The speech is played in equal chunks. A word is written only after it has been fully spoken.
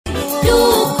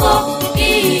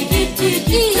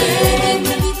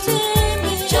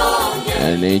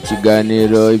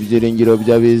ikiganiro ibyiringiro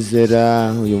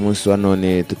by'abizera. Uyu munsi wa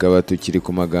none tukaba tukiri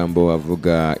ku magambo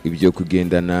avuga ibyo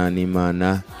kugendana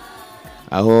n'Imana,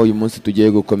 aho uyu munsi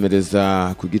tugiye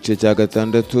gukomereza ku gice cya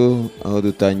gatandatu, aho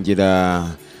dutangira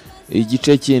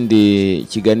igice kindi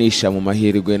kiganisha mu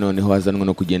mahirwe noneho hazanwa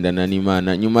no kugendana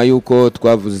n'Imana. Nyuma yuko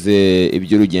twavuze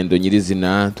iby'urugendo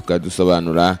nyirizina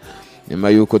tukadusobanura, nyuma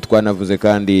yuko twanavuze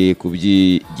kandi ku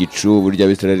by'igicu, uburyo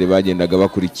Abisirayeli bagendaga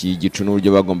bakurikiye igicu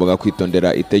n'uburyo bagombaga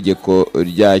kwitondera itegeko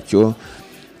ryacyo.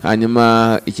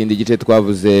 Hanyuma ikindi gice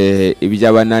twavuze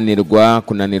iby'abananirwa,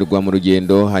 kunanirwa mu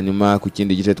rugendo. Hanyuma ku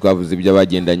kindi gice twavuze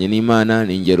iby'abagendanye n'Imana,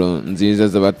 n'ingero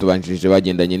nziza z'abatubanjirije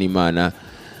bagendanye n'Imana.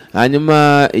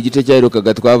 Hanyuma igice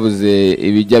cyaherukaga twavuze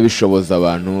ibijya bishoboza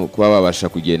abantu kuba babasha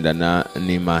kugendana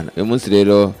n'Imana. Uyu munsi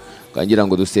rero kangira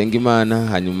ngo dusenge Imana,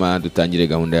 hanyuma dutangire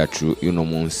gahunda yacu y'uno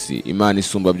munsi. Imana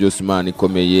isumba byose, Imana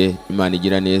ikomeye, Imana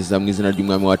igira neza, mu izina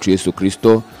ry'Umwami wacu Yesu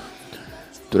Kristo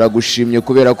turagushimye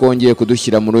kubera ko wongeye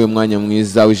kudushyira muri uyu mwanya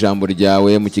mwiza w'ijambo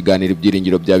ryawe mu kiganiro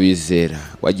ibyiringiro by'abizera.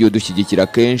 Wagiye udushyigikira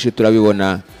kenshi,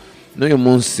 turabibona. N'uyu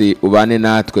munsi ubane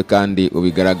natwe kandi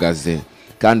ubigaragaze,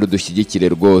 kandi udushyigikire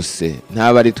rwose.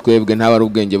 Ntaba ari twebwe, ntaba ari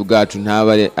ubwenge bwacu,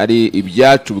 ntaba ari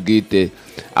ibyacu bwite,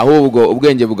 ahubwo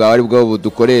ubwenge bwawe ari bwo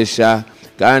budukoresha,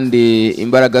 kandi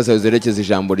imbaraga zawe zerekeza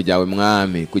ijambo ryawe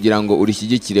Mwami, kugira ngo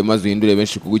urishyigikire maze uhindure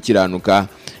benshi kugukiranuka,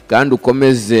 kandi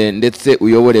ukomeze ndetse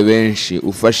uyobore benshi,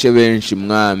 ufashe benshi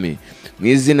Mwami, mu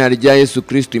izina rya Yesu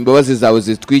Kristo. Imbabazi zawe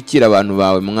zitwikira abantu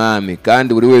bawe Mwami,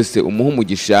 kandi buri wese umuha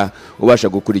umugisha ubasha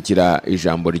gukurikira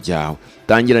ijambo ryawe.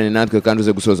 Tangirane natwe kandi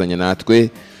uze gusozanya natwe,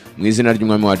 mu izina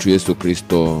ry'Umwami wacu Yesu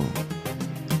Kristo,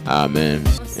 amen.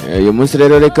 Uyu munsi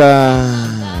rero reka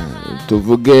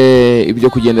tuvuge ibyo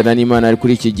kugendana n'Imana ari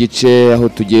kuri iki gice, aho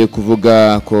tugiye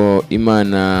kuvuga ko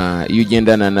Imana iyo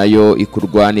ugendana nayo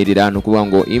ikurwanirira. Ni ukuvuga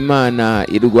ngo Imana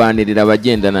irwanirira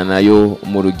abagendana nayo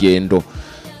mu rugendo.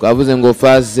 Twavuze ngo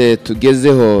faze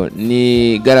tugezeho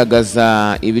ni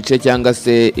igaragaza ibice cyangwa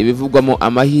se ibivugwamo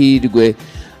amahirwe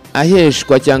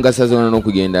aheshwa cyangwa se azana no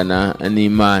kugendana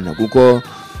n'Imana, kuko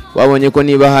wabonye ko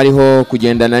niba hariho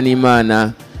kugendana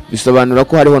n'Imana bisobanura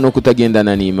ko hariho no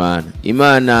kutagendana n'Imana.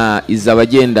 Imana izi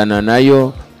abagendana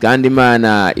nayo, kandi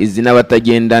Imana izi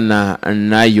n'abatagendana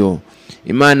nayo.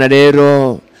 Imana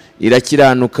rero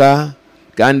irakiranuka,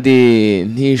 kandi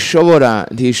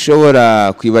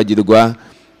ntishobora kwibagirwa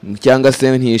cyangwa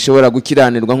se ntishobora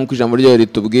gukiranirwa nk'uko ijambo ryayo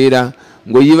ritubwira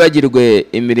ngo yibagirwe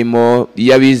imirimo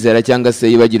y'abizera cyangwa se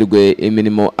yibagirwe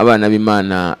imirimo abana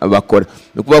b'Imana bakora.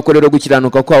 Ni ukuvuga ko rero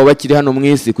gukiranuka kwabo bakiri hano mu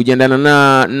isi, kugendana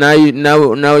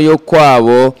nayo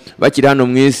kwabo bakiri hano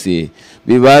mu isi,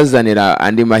 bibazanira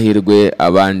andi mahirwe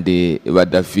abandi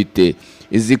badafite.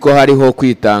 Izi ko hariho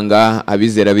kwitanga,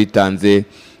 abizera bitanze.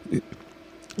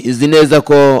 Izi neza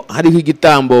ko hariho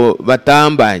igitambo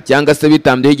batamba cyangwa se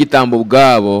bitambyeho igitambo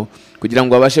ubwabo kugira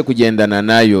ngo babashe kugendana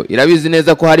nayo. Irabizi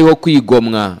neza ko hariho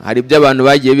kwigomwa, hari ibyo abantu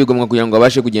bagiye bigomwa kugira ngo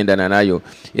babashe kugendana nayo.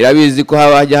 Irabizi ko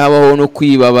habaho no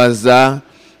kwibabaza,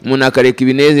 umuntu akareka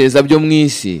ibinezeza byo mu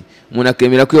isi, umuntu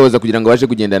akemera kwibabaza kugira ngo abashe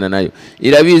kugendana nayo.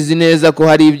 Irabizi neza ko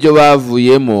hari ibyo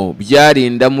bavuyemo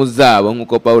byarindamu zabo,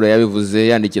 nk'uko Pawulo yabivuze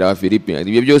yandikira Abafilipi.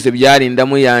 Ibyo byose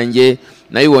byarindamu yanjye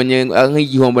nayibonye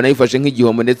nk'igihombo, nayifashe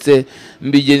nk'igihombo, ndetse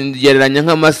mbigereranya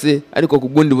nk'amase, ariko ku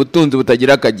bw'undi butunzi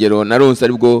butagira akagero naronse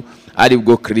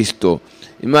aribwo Kristo.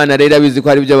 Imana rero irabizi ko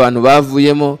hari ibyo abantu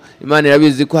bavuyemo. Imana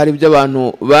irabizi ko hari ibyo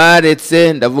abantu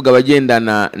baretse, ndavuga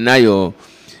abagendana nayo.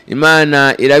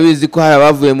 Imana irabizi ko hari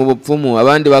abavuye mu bupfumu,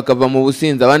 abandi bakava mu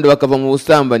businzi, abandi bakava mu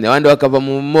busambanyi, abandi bakava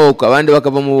mu moko, abandi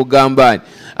bakava mu bugambanyi,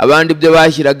 abandi ibyo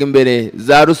bashyiraga imbere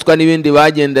za ruswa n'ibindi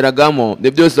bagenderagamo,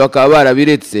 ibyo byose bakaba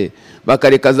barabiretse,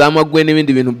 bakareka za magwe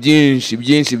n'ibindi bintu byinshi.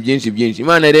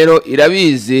 Imana rero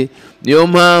irabizi, niyo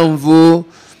mpamvu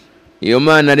iyo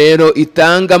Mana rero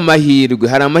itanga amahirwe.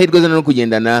 Hari amahirwe azana no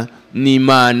kugendana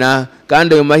n'Imana,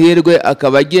 kandi ayo mahirwe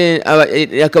akaba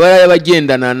ari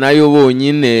abagendana nayo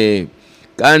bonyine.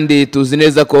 Kandi tuzi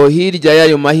neza ko hirya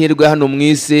y'ayo mahirwe hano mu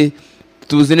isi,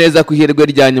 tuzi neza ko ihirwe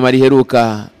rya nyuma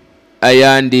riheruka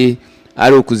ayandi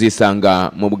ari ukuzisanga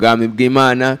mu bwami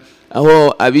bw'Imana,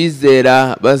 aho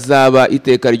abizera bazaba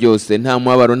iteka ryose, nta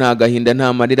mubabaro, nta gahinda, nta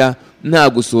marira, nta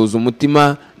gusuhuza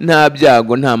umutima, nta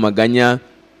byago, nta maganya,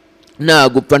 nta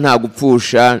gupfa, nta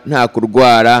gupfusha, nta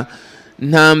kurwara,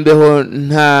 nta mbeho,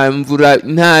 nta mvura,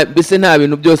 mbese nta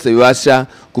bintu byose bibasha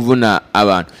kuvuna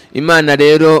abantu. Imana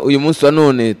rero uyu munsi wa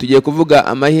none tugiye kuvuga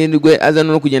amahirwe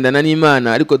azana no kugendana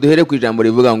n'Imana, ariko duhere ku ijambo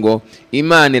rivuga ngo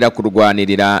Imana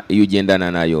irakurwanirira iyo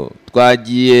ugendana nayo.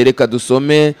 Twagiye reka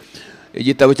dusome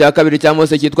igitabo cya kabiri cya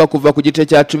Mose cyitwa Kuva ku gice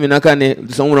cya 14,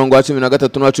 dusoma umurongo wa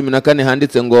 13 n'uwa 14,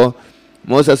 handitse ngo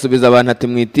Mose asubiza abantu ati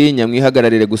mwitinya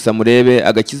mwihagararire gusa murebe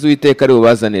agakiza Uwiteka ari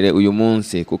bubazanire uyu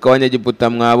munsi, kuko abanyegiputa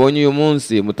mwabonye uyu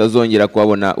munsi mutazongera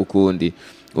kubabona ukundi.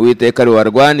 Uwiteka ari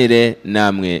warwanire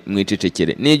namwe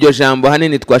mwicecekere. N'iryo jambo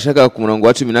hanini twashakaga ku murongo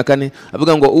wa 14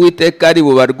 avuga ngo Uwiteka ari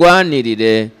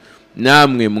bubarwanirire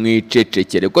namwe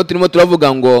mwicecekere. Ko turimo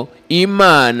turavuga ngo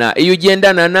Imana iyo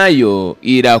ugendana nayo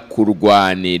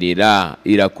irakurwanirira,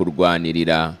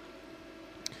 irakurwanirira.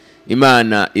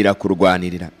 Imana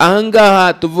irakurwanirira.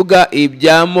 Ahangaha tuvuga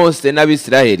ibya Mose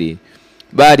n'Abisiraheli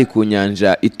bari ku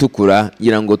nyanja itukura,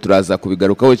 ngira ngo turaza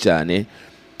kubigarukaho cyane.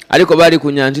 Ariko bari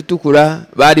ku nyanja itukura,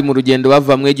 bari mu rugendo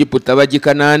bava mu Egiputa bajya i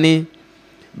Kanani,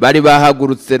 bari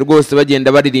bahagurutse rwose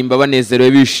bagenda baririmba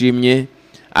banezerewe bishimye,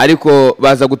 ariko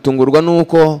baza gutungurwa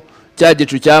nuko cya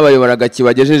gicu cyabayoboraga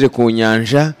kibagejeje ku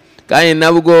nyanja, kandi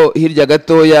nabwo hirya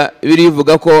gatoya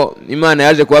birivuga ko Imana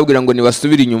yaje kubabwira ngo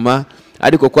nibasubire inyuma,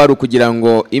 ariko kwari kugira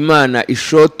ngo Imana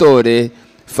ishotore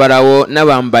Farawo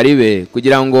n'abambari be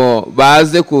kugira ngo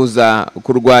baze kuza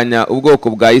kurwanya ubwoko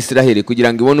bwa Isiraheli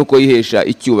kugira ngo ibone uko yihesha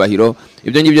icyubahiro.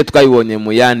 Ibyo ngibyo twabibonye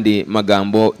mu yandi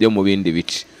magambo yo mu bindi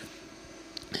bice.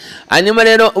 Hanyuma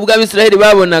rero ubwo Abisiraheli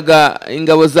babonaga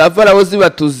ingabo za Farawo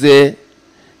zibatuze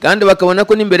kandi bakabona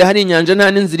ko n'imbere hari inyanja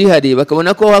nta n'inzira ihari,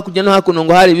 bakabona ko hakurya no hakuno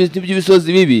ngo hari ibiti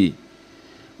by'ibisozi bibi,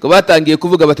 ngo batangiye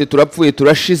kuvuga bati turapfuye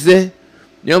turashize.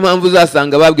 Niyo mpamvu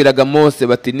uzasanga babwiraga Mose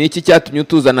bati niki cyatumye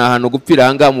utuzana ahantu gupfira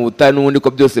ahangaha mu butayu n'ubundi ko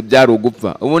byose byari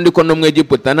ugupfa, ubundi ko no mu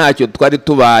Egiputa ntacyo twari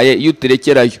tubaye iyo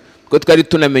turekerayo, ko twari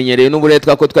tunamenyereye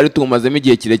n'uburetwa ko twari tumazemo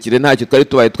igihe kirekire ntacyo twari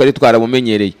tubaye, twari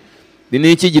twarabumenyereye.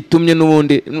 Ni iki gitumye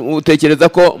n'ubundi utekereza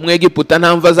ko mu Egiputa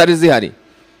nta mva zari zihari?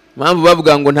 Mpamvu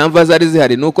bavuga ngo nta mva zari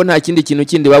zihari nuko nta kindi kintu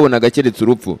kindi babonaga keretse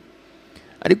urupfu.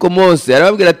 Ariko Mose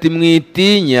arababwira ati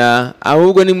mwitinya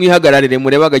ahubwo nimwihagararire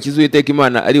murebe agakiza Uwiteka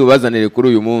Imana ari bubazanire kuri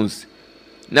uyu munsi.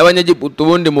 N'abanyegiputa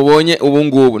ubundi mubonye ubu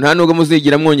ngubu nta nubwo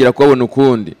muzigira mwongera kubabona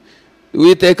ukundi.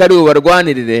 Uwiteka ari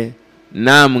bubarwanirire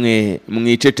namwe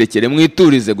mwicecekere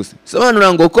mwiturize gusa.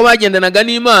 Sobanura ngo uko bagendanaga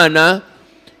n'Imana,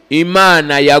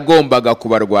 Imana yagombaga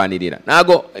kubarwanirira.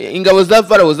 Nago ingabo za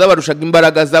Farawo zabarushaga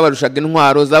imbaraga, zabarushaga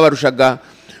intwaro, zabarushaga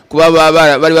kuba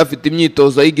bari bafite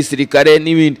imyitozo y'igisirikare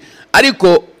n'ibindi,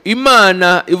 ariko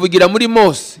Imana ivugira muri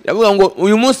Mose yavuga ngo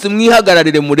uyu munsi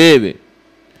mwihagararire murebe.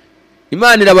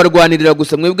 Imana irabarwanirira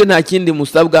gusa, mwebwe nta kindi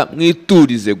musabwa,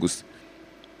 mwiturize gusa.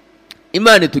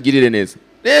 Imana itugirire neza.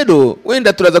 Rero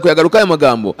wenda turaza kuyagaruka aya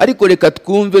magambo, ariko reka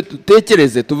twumve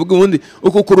tutekereze tuvuge ubundi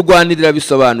uko kurwanirira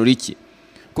bisobanura iki.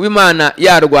 Kuba Imana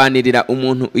yarwanirira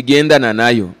umuntu ugendana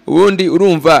nayo. Ubundi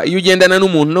urumva iyo ugendana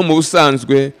n'umuntu no mu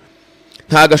busanzwe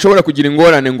ntago ashobora kugira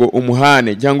ingorane ngo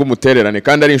umuhane cyangwa umutererane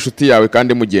kandi ari inshuti yawe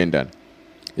kandi mugendana.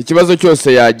 Ikibazo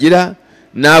cyose yagira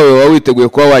nawe waba witeguye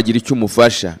kuba wagira icyo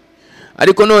umufasha.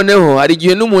 Ariko noneho hari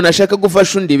igihe n'umuntu ashaka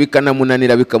gufasha undi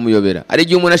bikanamunanira bikamuyobera. Hari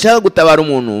igihe umuntu ashaka gutabara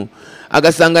umuntu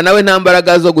agasanga nawe nta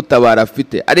mbaraga zo gutabara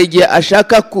afite. Hari igihe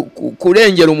ashaka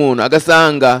kurengera umuntu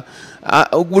agasanga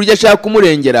uburyo ashaka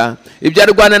kumurengera ibyo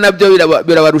arwana nabyo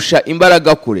birabarusha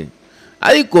imbaraga kure.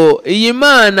 Ariko iyi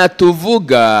Mana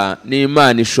tuvuga ni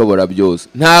Imana ishobora byose.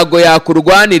 Ntago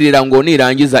yakurwanirira ngo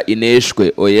nirangiza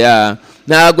ineshwe, oya.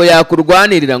 Ntago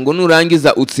yakurwanirira ngo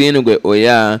nurangiza utsindwe,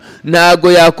 oya.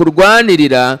 Ntago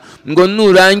yakurwanirira ngo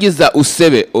nurangiza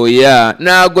usebe, oya.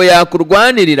 Ntago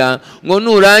yakurwanirira ngo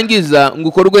nurangiza ngo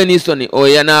ukorwe n'isoni,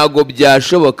 oya. Ntago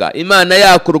byashoboka. Imana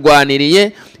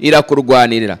yakurwaniriye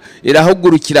irakurwanirira,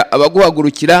 irahugurukira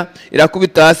abaguhagurukira,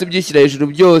 irakubita hasi byishyira hejuru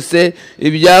byose,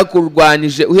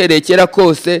 ibyakurwanije uhereye kera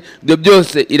kose ibyo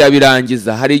byose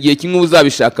irabirangiza. Hari igihe kimwe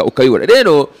uzabishaka ukayibura.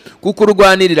 Rero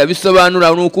kukurwanirira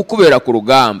bisobanura ukukubera ku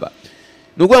rugamba.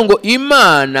 Nukuvuga ngo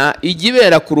Imana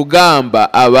igibera ku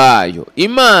rugamba abayo.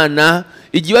 Imana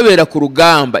igibabera ku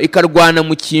rugamba, ikarwana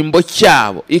mu cyimbo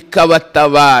cyabo,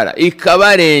 ikabatabara,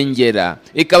 ikabarengera,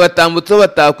 ikabatambutsa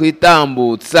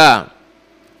batakwitambutsa.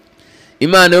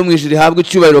 Imana yo mu ijuru ihabwe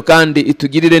icyubahiro kandi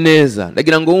itugirire neza.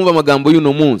 Ndagira ngo wumve amagambo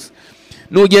y'uno munsi.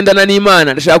 Nugendana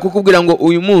n'Imana, ndashaka kukubwira ngo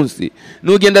uyu munsi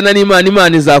nugendana n'Imana,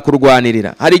 Imana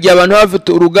izakurwanirira. Hari igihe abantu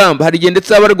bafite urugamba, hari igihe ndetse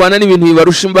barwana n'ibintu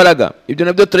bibarusha imbaraga. Ibyo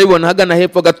nabyo turabibona hagana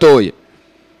hepfo gatoya.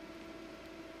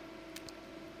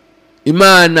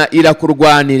 Imana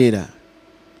irakurwanirira.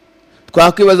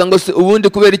 Twakwibaza ngo se ubundi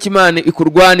kubera iki Imana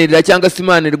ikurwanirira cyangwa se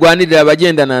Imana irwanirira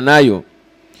abagendana nayo?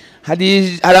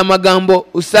 Hari amagambo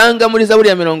usanga muri Zaburi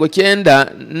ya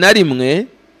 91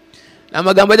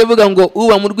 amagambo avuga ngo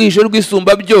uba mu rwisho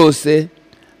rw'isumba byose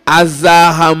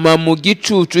azahama mu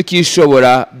gicucu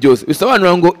cy'ishobora byose.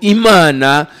 Bisobanura ngo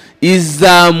Imana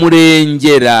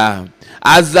izamurengera,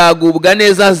 azagubwa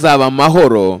neza, azaba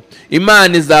amahoro.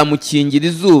 Imana izamukingira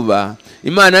izuba,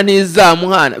 Imana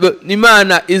ntizamuhana,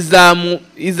 Imana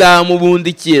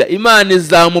izamubundikira, Imana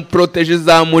izamuproteje,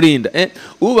 izamurinda.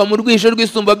 Uba mu rwisho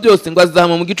rw'isumba byose ngo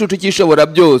azahama mu gicucu cy'ishobora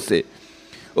byose.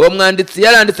 Uwo mwanditsi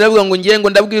yaranditse aravuga ngo ngiye ngo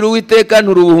ndabwira Uwiteka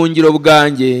nturi ubuhungiro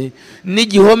bwanjye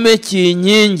n'igihome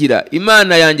kinkingira,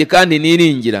 Imana yanjye kandi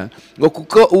niringira, ngo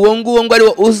kuko uwo nguwo ngo ari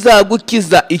wo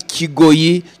uzagukiza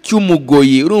ikigoyi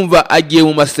cy'umugoyi. Urumva agiye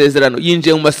mu masezerano,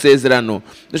 yinjiye mu masezerano.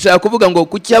 Ndashaka kuvuga ngo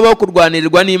kuki habaho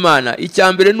kurwanirirwa n'Imana,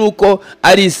 icyambere nuko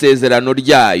ari isezerano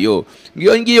ryayo.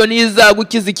 Ngiyo ngiyo ni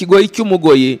izagukiza ikigoyi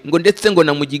cy'umugoyi, ngo ndetse ngo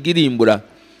namugigirimbura,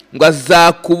 ngo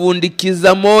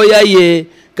azakubundikiza moya ye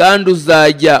kandi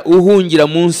uzajya uhungira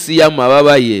munsi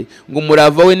y'amababa ye, ngo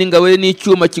umurava we n'ingabo ye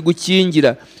n'icyuma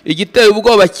kigukingira. Igiteye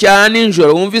ubwoba cyane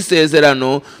nijoro, wumva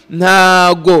isezerano,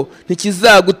 ntago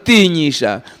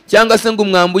ntikizagutinyisha, cyangwa se ngo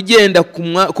umwambi ugenda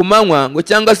ku manywa, ngo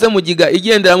cyangwa se mugiga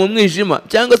igendera mu mwijima,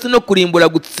 cyangwa se no kurimbura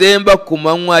gutsemba ku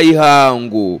manywa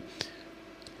y'ihangu.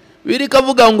 Biri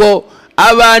kavuga ngo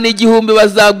abantu 1000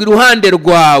 bazagwa iruhande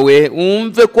rwawe.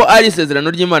 Wumve ko ari isezerano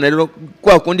ry'Imana. Rero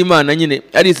kwa kundi Imana nyine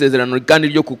ari isezerano kandi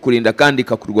ryo kukurinda kandi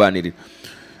ikakurwanirira.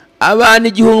 Abantu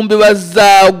 1000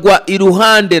 bazagwa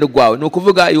iruhande rwawe, no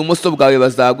kuvuga ibumoso bwawe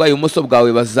bazagwa, ibumoso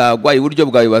bwawe bazagwa, iburyo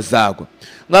bwawe bazagwa.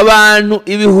 Nk'abantu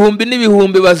 1000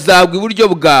 n'ibihumbi bazagwa iburyo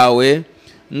bwawe,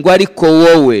 ngo ariko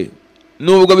wowe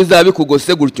nubwo bizaba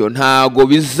bikugose gutyo ntago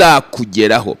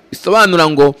bizakugeraho. Bisobanura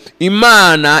ngo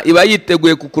Imana iba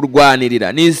yiteguye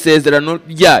kukurwanirira, ni isezerano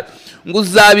ryayo, ngo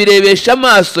uzabirebesha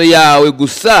amaso yawe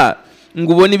gusa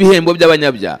ngo ubone ibihembo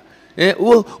by'abanyabyaha.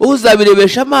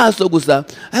 Uzabirebesha amaso gusa,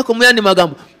 ariko mu yandi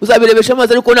magambo uzabirebesha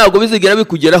amaso ariko ntago bizigera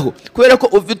bikugeraho, kubera ko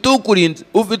ufite ukurinze,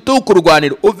 ufite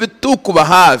ukurwanira, ufite ukuba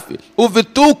hafi,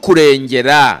 ufite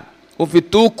ukurengera,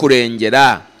 ufite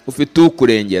ukurengera, ufite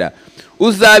ukurengera.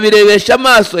 Uzabirebesha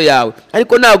amaso yawe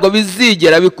ariko ntabwo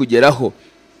bizigera bikugeraho.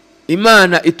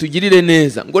 Imana itugirire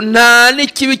neza, ngo nta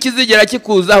n'ikibi kizigera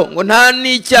kikuzaho, ngo nta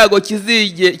n'icyago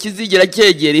kizigera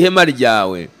cyegera ihema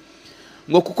ryawe,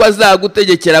 ngo kuko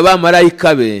azagutegekera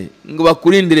abamarayika be ngo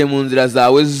bakurindire mu nzira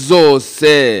zawe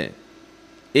zose.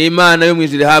 Imana yo mu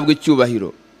ijuru ihabwe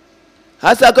icyubahiro.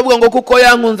 Hasi akavuga ngo kuko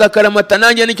yankunze akaramata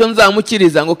nanjye nicyo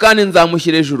nzamukiriza, ngo kandi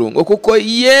nzamushyira ejuru, ngo kuko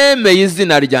yemeye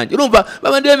izina ryanjye. Urumva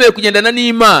babandi bemeye kugendana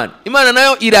n'Imana, Imana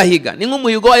nayo irahiga, ni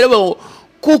nk'umuhigo wayo,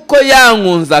 kuko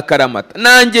yankunze akaramata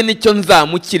nanjye nicyo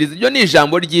nzamukiriza. Ibyo ni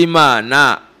ijambo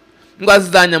ry'Imana, ngo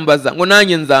azanyambaza, ngo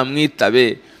nanjye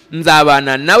nzamwitabe,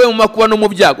 nzabana nawe mu makuba no mu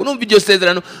byago. Numva iryo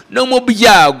sezerano, no mu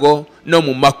byago no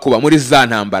mu makuba, muri za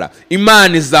ntambara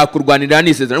Imana izakurwanirira.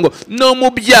 N'isezerano ngo no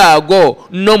mu byago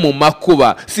no mu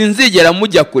makuba sinzigera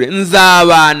mujya kure,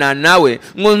 nzabana nawe,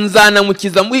 ngo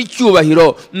nzanamukiza mu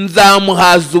icyubahiro,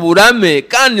 nzamuhaza uburame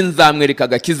kandi nzamwereka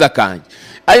agakiza kanjye.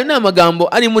 Ayo ni amagambo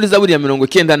ari muri Zaburi ya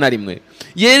 91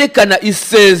 yerekana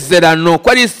isezerano, ko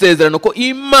ari isezerano ko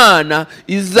Imana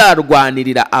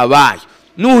izarwanirira abayo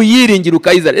nuyiringira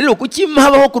ukayizera. Rero kuki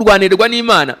habaho kurwanirirwa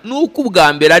n'Imana? Nuko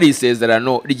ubwa mbere ari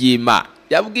isezerano ry'Imana.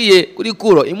 Yabwiye kuri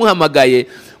Kuro imuhamagaye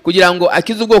kugira ngo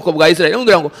akize ubwoko bwa Israeli,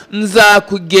 yamubwira ngo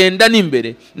nzakugenda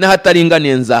n'imbere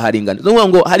n'ahataringaniye nzaharinganiza. Nuvuga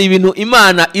ngo hari ibintu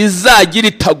Imana izagira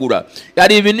itagura,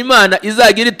 hari ibintu Imana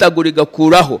izagira itagura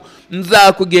igakuraho.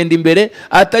 Nzakugenda imbere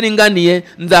ahataringaniye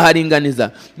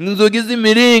nzaharinganiza, inzugi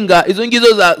z'imiringa izo ngizo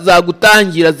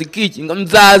zagutangira zikikinga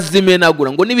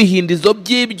nzazimenagura, ngo n'ibihindizo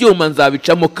by'ibyuma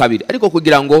nzabicamo kabiri, ariko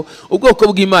kugira ngo ubwoko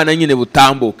bw'Imana nyine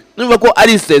butambuke. Numva ko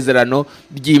ari isezerano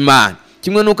ry'Imana.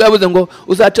 Kimwe nuko yavuze ngo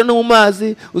uzaca no mu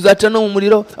mazi, uzaca no mu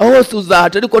muriro, aho hose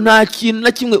uzahaca, ariko nta kintu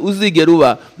na kimwe uzigera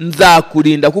uba.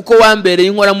 Nzakurinda kuko wambereye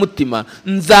inkoramutima,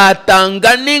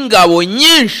 nzatanga n'ingabo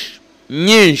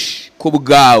nyinshi ku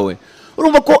bwawe.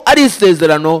 Urumva ko ari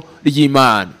isezerano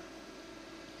ry'Imana.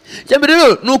 Cyambere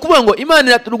rero nukuvuga ngo Imana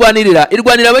iraturwanirira,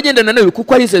 irwanira abagendana nawe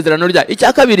kuko ari isezerano ryayo.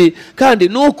 Icya kabiri kandi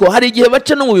nuko hari igihe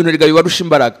baca no mu bintu bibarusha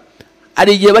imbaraga,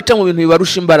 hari igihe baca mu bintu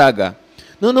bibarusha imbaraga.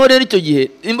 Noneho rero icyo gihe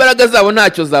imbaraga zabo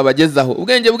ntacyo zabagezaho,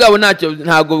 ubwenge bwabo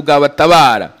ntago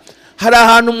bwabatabara. Hari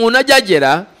ahantu umuntu ajya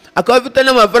agera akaba afite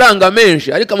n'amafaranga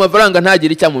menshi ariko amafaranga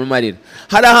ntagire icyo amumarira.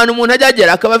 Hari ahantu umuntu ajya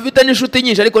agera akaba afite n'inshuti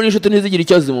nyinshi ariko n'inshuti ntizigire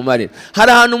icyo zimumarira.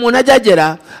 Hari ahantu umuntu ajya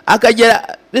agera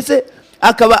akagera mbese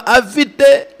akaba afite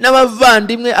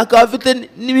n'abavandimwe, akaba afite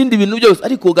n'ibindi bintu byose,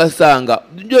 ariko ugasanga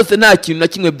byose nta kintu na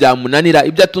kimwe byamunanira.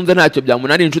 Ibyo atunze ntacyo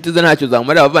byamunanira, inshuti ze ntacyo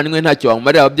zamumarira, abavandimwe ntacyo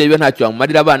bamumarira, ababyeyi be ntacyo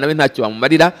bamumarira, abana be ntacyo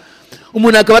bamumarira.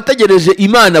 Umuntu akaba ategereje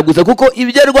Imana gusa kuko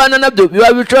ibyo arwana nabyo biba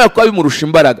bishobora kuba bimurusha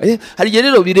imbaraga. Hari igihe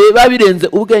rero biba birenze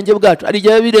ubwenge bwacu, hari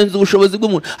igihe birenze ubushobozi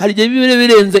bw'umuntu, hari igihe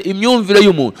birenze imyumvire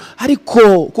y'umuntu,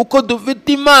 ariko kuko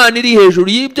dufite Imana iri hejuru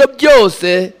y'ibyo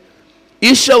byose,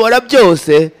 ishobora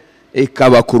byose,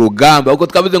 ikaba ku rugamba. Uko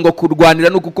twavuze ngo kurwanira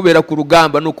no kukubera ku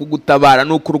rugamba no kugutabara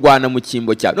no kurwana mu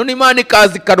kimbo cyawe. None Imana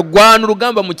ikazi karwana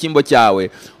urugamba mu kimbo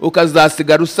cyawe,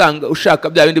 ukazasigara usanga ushaka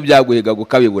bya bindi byaguhiga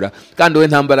gukabibura, kandi we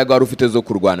nta mbaraga wari ufite zo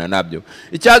kurwana nabyo.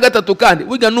 Icya gatatu kandi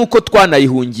burya nuko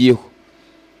twanayihungiyeho.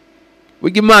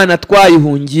 Burya Imana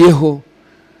twayihungiyeho,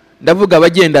 ndavuga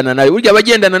abagendana nayo. Burya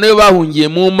abagendana nayo bahungiye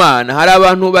mu Mana. Hari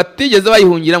abantu batigeze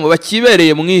bayihungiramo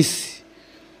bakibereye mu isi.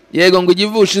 Yego ngo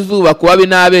igivusha izuba ku babi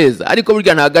n'abeza, ariko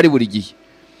burya ntago ari buri gihe.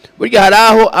 Burya hari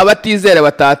aho abatizera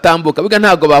batatambuka. Burya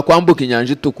ntago bakwambuka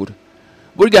inyanja itukura.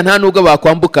 Burya nta nubwo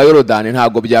bakwambuka Yorodani,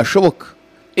 ntago byashoboka.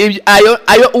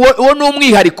 Uwo ni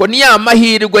umwihariko, ni ya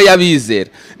mahirwe y'abizera.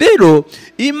 Rero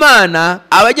Imana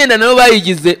abagendana nabo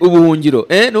bayigize ubuhungiro,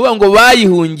 nuvuga ngo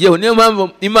bayihungiyeho. Niyo mpamvu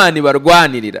Imana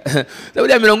ibarwanirira.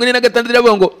 Zaburi ya 46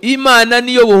 iravuga ngo Imana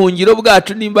niyo buhungiro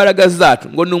bwacu n'imbaraga zacu,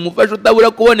 ngo ni umufasha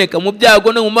utabura kuboneka mu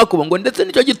byago no mu makuba, ngo ndetse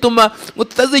nicyo gituma ngo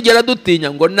tutazigera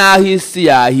dutinya, ngo naho isi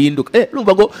yahinduka.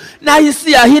 Urumva ngo naho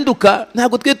isi yahinduka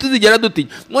ntabwo twe tuzigera dutinya,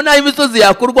 ngo naho imisozi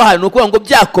yakurwa hano, kuvuga ngo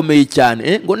byakomeye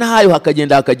cyane, ngo nahayo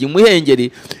hakagenda hakajya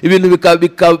umuhengeri, ibintu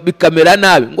bikamera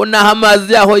nabi, ngo naho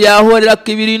amazi yaho yahorera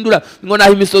kibirindura, ngo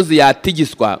naho imisozi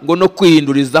yatigiswa, ngo no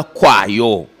kwihinduriza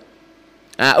kwayo.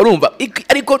 Urumva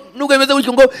ariko nubwo bimeze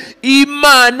gutyo, ngo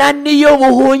Imana niyo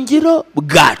buhungiro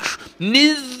bwacu,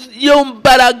 niyo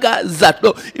mbaraga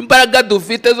zacu. Imbaraga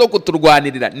dufite zo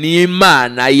kuturwanirira ni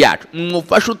Imana yacu,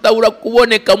 umufasha utabura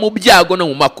kuboneka mu byago no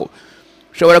mu makuba.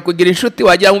 Ushobora kugira inshuti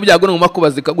wajya mu byago no mu makuba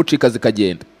zikagucika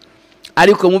zikagenda,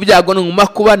 ariko mu byago no mu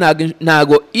makuba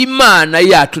ntago Imana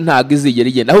yacu ntago izigera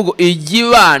igenda, ahubwo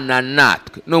igibana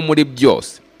natwe no muri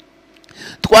byose.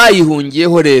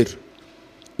 Twayihungiyeho rero,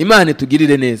 Imana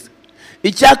itugirire neza.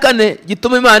 Icya kane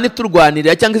gituma Imana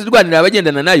iturwanirira cyangwa izirwanirira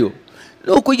abagendana nayo,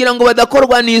 no kugira ngo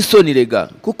badakorwa n'isoni. Rega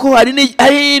kuko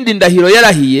hari indi ndahiro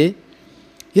yarahiye,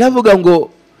 iravuga ngo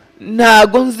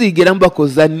ntago nzigera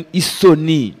mbakoza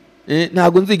isoni,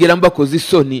 ntago nzigera mbakoza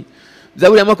isoni.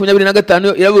 Zaburi ya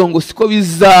 25 iravuga ngo siko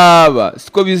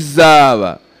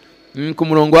bizaba. Ku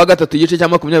murongo wa 3 igice cya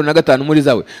 25 muri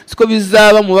zawe, siko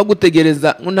bizaba mu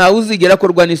bagutegereza, ngo ntawe uzigera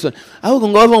akorwa n'isoni, ahubwo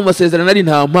ngo bava mu masezerano ari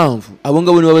nta mpamvu, abo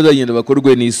ngabo nibo bazagenda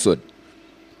bakorwe n'isoni.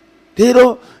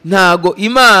 Rero ntago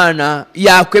Imana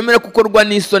yakwemera kukorwa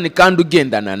n'isoni kandi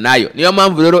ugendana nayo. Niyo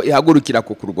mpamvu rero ihagurukira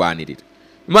kukurwanirira.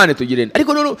 Imana itugirene.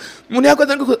 Ariko rero umuntu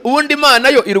yakoze ubundi Imana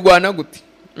yo irwana gute?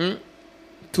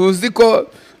 Tuzi ko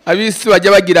abisi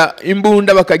bajya bagira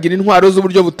imbunda, bakagira intwaro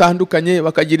z'uburyo butandukanye,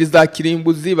 bakagira iza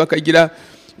kirimbuzi, bakagira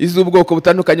iz'ubwoko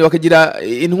butandukanye, bakagira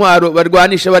intwaro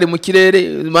barwanisha bari mu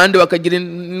kirere, bandi bakagira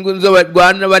inzo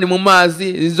barwana bari mu mazi,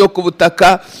 izo ku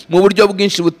butaka, mu buryo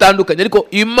bwinshi butandukanye. Ariko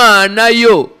Imana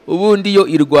yo ubundi yo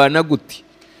irwana gute?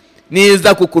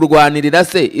 Niza kukurwanirira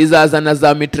se izazana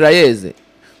za mitrailleuses,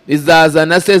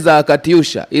 izazana se za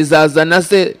katyusha, izazana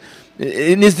se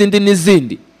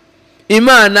n'izindi.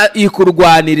 Imana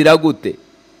ikurwanirira gute?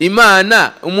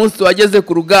 Imana umunsi wageze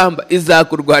ku rugamba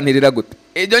izakurwanirira gute?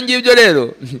 Ibyo ngibyo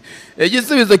rero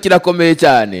igisubizo kirakomeye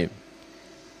cyane.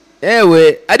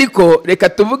 Ariko reka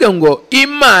tuvuge ngo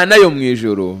Imana yo mu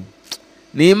ijuru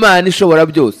ni Imana ishobora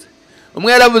byose.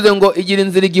 Umwe yaravuze ngo igira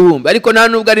inzira igihumbi, ariko nta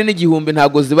nubwo ari n'igihumbi,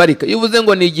 ntago zibarika. Iyo uvuze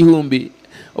ngo ni igihumbi,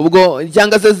 ubwo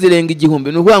cyangwa se zirenga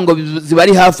igihumbi, nukuvuga ngo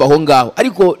zibari hafi aho ngaho.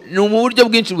 Ariko ni mu buryo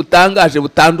bwinshi butangaje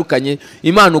butandukanye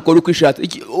Imana ukora uko ishatse.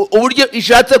 Uburyo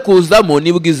ishatse kuzamo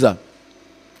ni bwiza,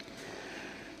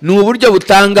 ni uburyo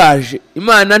butangaje.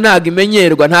 Imana ntago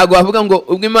imenyerwa, ntago bavuga ngo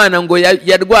ubwo Imana ngo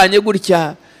yarwanye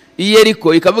gutya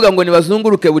Yeriko ikavuga ngo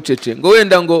nibazunguruke bucece, ngo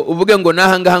wenda ngo uvuge ngo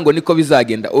naha ngaha ngo niko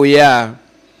bizagenda. Oya,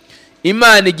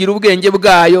 Imana igira ubwenge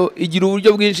bwayo, igira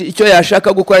uburyo bwinshi, icyo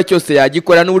yashaka gukora cyose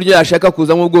yagikora, n'uburyo yashaka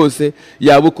kuzamo bwose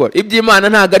yabukora. Iby'Imana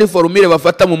ntago ari formule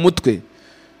bafata mu mutwe,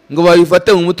 ngo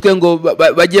bayifate mu mutwe ngo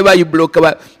bajye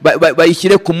bayibloka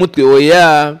bayishyire ku mutwe.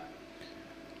 Oya,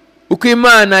 uko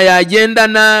Imana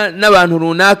yagendana n'abantu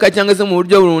runaka cyangwa se mu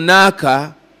buryo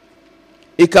runaka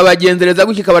ikabagenzereza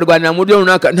gutya ikabarwanira mu buryo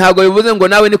runaka, ntago bivuze ngo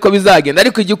nawe niko bizagenda.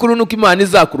 Ariko igikuru nuko Imana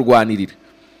izakurwanirira.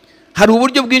 Hari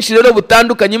uburyo bwinshi rero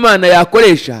butandukanye Imana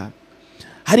yakoresha,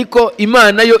 ariko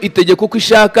Imana yo itegeka uko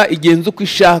ishaka, igenza uko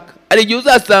ishaka. Ari igihe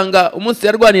uzasanga umunsi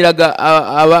yarwaniraga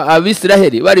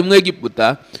Abisiraheli bari mu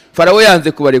Egiputa, Farawo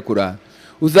yanze kubarekura,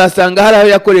 uzasanga hari aho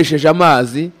yakoresheje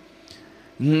amazi,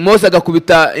 Mose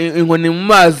agakubita inkoni mu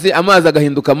mazi, amazi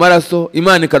agahinduka amaraso,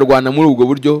 Imana ikarwana muri ubwo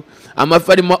buryo,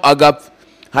 amafi arimo agapfa.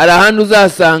 Hari ahandi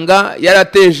uzasanga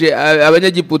yarateje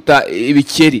abanyagiputa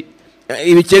ibikeri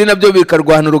nabyo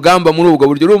bikarwana urugamba muri ubwo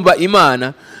buryo. Urumva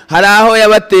Imana hari aho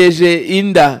yabateje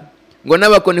inda, ngo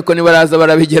n'abakonikoni baraza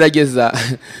barabigerageza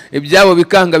ibyabo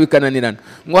bikanga bikananirana.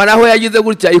 Ngo haraho yagize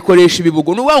gutya ikoresha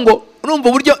ibibugu. Nuvuga ngo urumva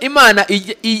uburyo Imana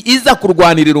iza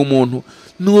kurwanirira umuntu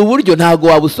ni uburyo ntago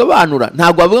wabusobanura.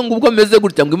 Ntago wavuga ngo ubwo meze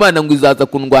gutya ngo Imana ngo izaza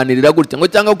kunrwanirira gutya ngo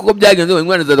cyangwa kuko byagenze ngo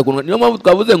Imana izaza kunrwanirira. Niyo mpamvu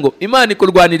twavuze ngo Imana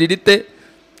ikurwanirira ite,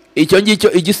 icyo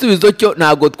ngicyo igisubizo cyo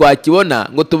ntago twakibona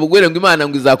ngo tubugwire ngo Imana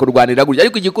ngo izakurwanirira gutya.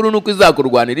 Ariko igikuru nuko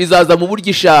izakurwanirira, izaza mu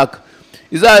buryo ishaka.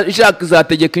 Ishaka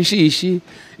izategeka inshishi,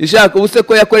 ishaka ubuse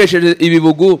ko yakoresheje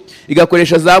ibibugu,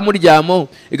 igakoresha za muryamo,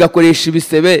 igakoresha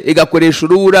ibisebe, igakoresha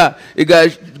urubura,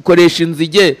 igakoresha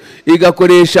inzige,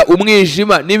 igakoresha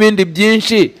umwijima n'ibindi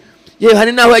byinshi. Ye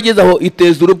hari naho yageze aho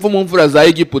iteza urupfu mu mvura za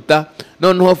Egiputa,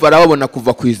 noneho Farawo abona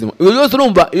kuva ku izima. Ibyo byose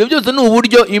urumva, ibyo byose ni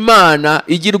uburyo Imana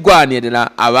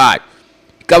igirwanirira abayo,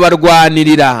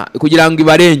 ikabarwanirira kugira ngo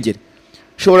ibarengere.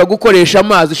 Ishobora gukoresha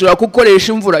amazi, ishobora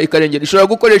gukoresha imvura ikarengera, ishobora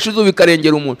gukoresha izuba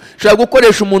ikarengera umuntu, ishobora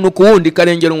gukoresha umuntu ku wundi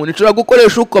ikarengera umuntu, ishobora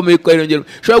gukoresha ukomeye ikarengera,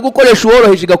 ishobora gukoresha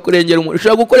uworoheje ikarengera umuntu,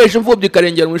 ishobora gukoresha imfubyi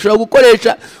ikarengera umuntu, ishobora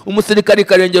gukoresha umusirikare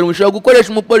ikarengera umuntu, ishobora gukoresha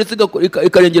umupolisi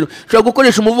ikarengera umuntu, ishobora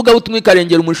gukoresha umuvugabutumwa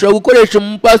ikarengera umuntu, ishobora gukoresha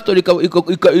umupasitori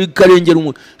ikarengera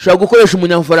umuntu, ishobora gukoresha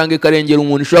umunyamafaranga ikarengera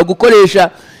umuntu, ishobora gukoresha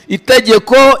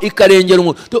itegeko ikarengera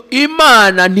umuntu.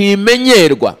 Imana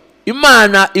ntimenyerwa,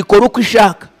 Imana ikora uko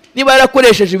ishaka. Niba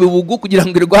yarakoresheje ibibugu kugira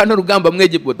ngo irwane urugamba mu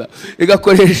Egiputa,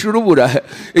 igakoresha urubura,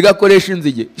 igakoresha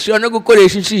inzige, ishobora no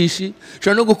gukoresha inshishi,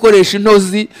 ishobora no gukoresha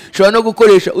intozi, ishobora no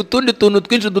gukoresha utundi tuntu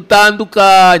twinshi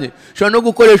dutandukanye, ishobora no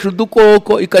gukoresha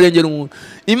udukoko ikarengera umuntu.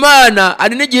 Imana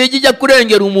ari n'igihe kijya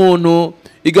kurengera umuntu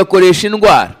igakoresha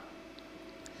indwara.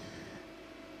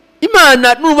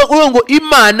 Imana nuvuga ngo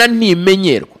Imana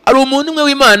ntimenyerwa. Ari umuntu umwe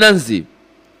w'Imana nzi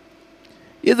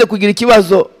yeze kugira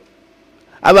ikibazo,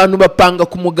 abantu bapanga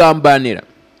kumugambanira,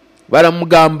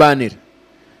 baramugambanira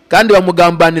kandi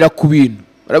bamugambanira ku bintu,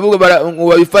 baravuga ngo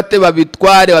babifate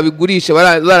babitware babigurishe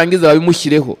barangiza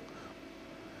babimushyireho.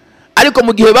 Ariko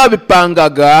mu gihe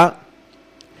babipangaga,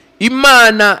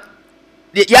 Imana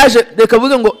yaje, reka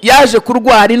vuga ngo yaje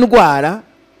kurwara indwara,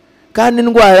 kandi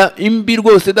indwara imbi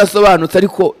rwose idasobanutse,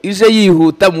 ariko ije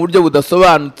yihuta mu buryo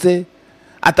budasobanutse,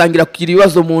 atangira kugira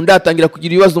ibibazo mu nda, atangira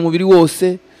kugira ibibazo umubiri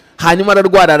wose, hanyuma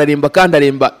ararwara araremba, kandi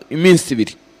aremba iminsi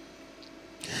 2.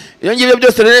 Iyo ngibyo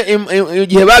byose rero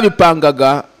igihe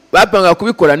babipangaga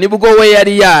kubikora, nibwo we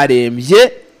yari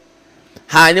yarembye,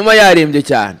 hanyuma yarembye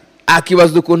cyane,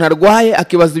 akibaza ukuntu arwaye,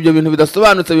 akibaza ibyo bintu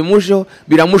bidasobanutse bimujeho,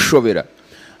 biramushobera.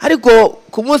 Ariko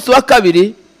ku munsi wa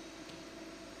kabiri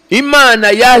Imana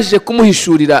yaje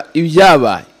kumuhishurira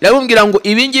ibyabaye, iramubwira ngo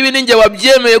ibi ngibi ninjye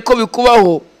wabyemeye ko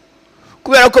bikubaho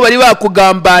kubera ko bari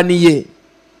bakugambaniye.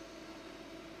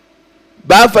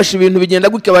 Bafashe ibintu bigenda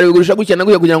gutya barabigurisha gutya na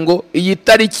gutya kugira ngo iyi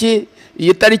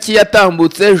tariki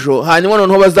yatambutse ejo, hanyuma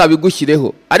noneho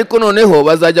bazabigushyireho. Ariko noneho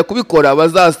bazajya kubikora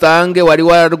bazasange wari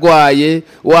wararwaye,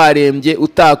 warembye,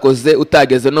 utakoze,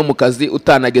 utageze no mu kazi,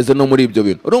 utanageze no muri ibyo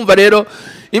bintu. Urumva rero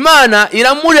Imana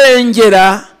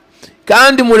iramurengera,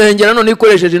 kandi murengera none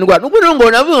ikoresheje indwara. Nubwo rero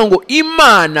ngo navuga ngo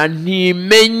Imana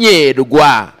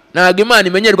ntimenyerwa. Ntabwo Imana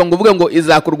imenyerwa ngo uvuge ngo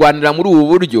izakurwanira muri ubu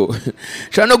buryo.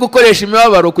 Ishobora no gukoresha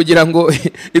imibabaro kugira ngo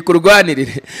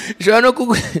ikurwanirire.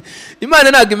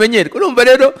 Imana ntabwo imenyerwa. Urumva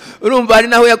rero, urumva hari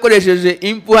naho yakoresheje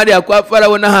impfu hariya kwa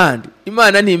Farawo n'ahandi.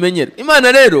 Imana ntimenyerwa.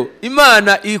 Imana rero,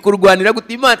 Imana ikurwanira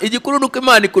gute? Imana igikuru nuko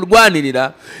Imana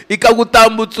ikurwanirira,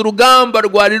 ikagutambutsa urugamba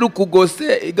rwari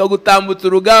rukugose, ikagutambutsa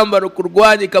urugamba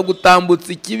rukurwanya,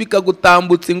 ikagutambutsa ikibi,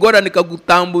 ikagutambutsa ingorane,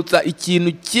 ikagutambutsa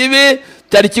ikintu kibi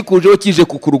cyari kikujeho kije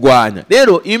kukurwanya.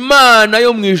 Rero Imana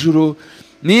yo mu ijuru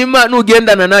ni Imana,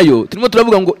 nugendana nayo turimo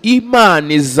turavuga ngo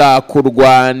Imana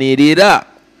izakurwanirira.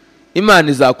 Imana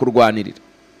izakurwanirira.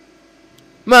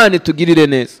 Imana itugirire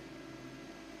neza.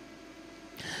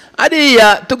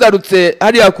 Hariya tugarutse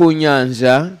hariya ku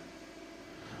nyanja,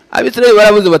 Abisirayeli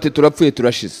baravuze bati turapfuye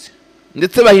turashize,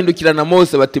 ndetse bahindukirana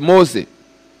Mose bati Mose,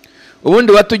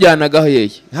 ubundi watujyanagaho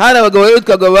hehe? Hari abagabo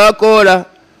bitwaga Bakora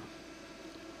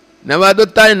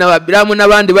n'Abadotani n'Ababiramu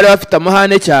n'abandi bari bafite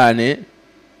amahane cyane,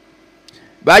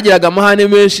 bagiraga amahane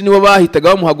menshi, nibo bahitaga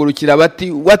bamuhagurukira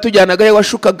bati watujyanaga he,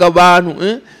 washukaga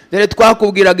abantu, dore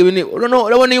twakubwiraga ibintu.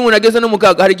 Urabona iyo umuntu ageze no mu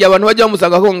kaga, hari igihe abantu bajya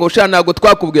bamusanga ngo sha ntabwo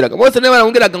twakubwiraga. Bose niba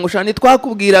baramubwiraga ngo sha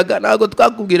ntitwakubwiraga, ntabwo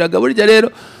twakubwiraga. Burya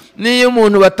rero niyo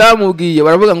umuntu batamubwiye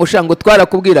baravuga ngo sha ngo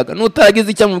twarakubwiraga.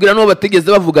 Nutaragize icyo amubwira n'uwo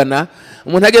batigeze bavugana,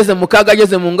 umuntu ageze mu kaga,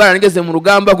 ageze mu ngorane, ageze mu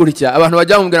rugamba gutya, abantu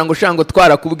bajya bamubwira ngo sha ngo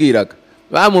twarakubwiraga.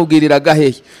 Bamubwiriraga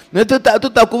hehe?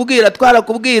 Tutakubwira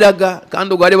twarakubwiraga.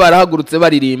 Kandi ubwo bari barahagurutse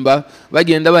baririmba,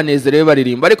 bagenda banezerewe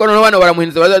baririmba. Ariko noneho bana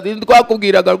baramuhinza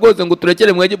twakubwiraga rwose ngo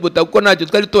turekere mu Egiputa kuko ntacyo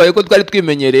twari tubaye, ko twari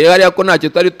twimenyereye hariya ko ntacyo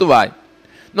twari tubaye.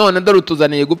 none dore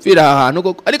utuzaniye gupfira aha hantu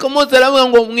koko. Ariko Mose aravuga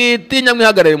ngo mwitinya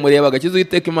mwihagarare mureba agakiza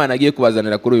Uwiteka Imana agiye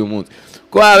kubazanira kuri uyu munsi.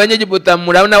 Ko abanyegiputa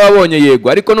murabona wabonye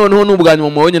yego, ariko noneho n'ubwanyu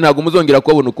mumubonye ntabwo muzongera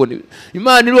kubona ukundi.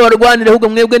 Imana iri barwanire, ahubwo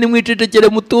mwebwe nimwicecekere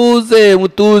mutuze.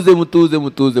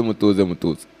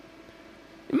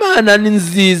 Imana ni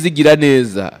nziza igira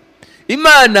neza.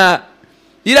 Imana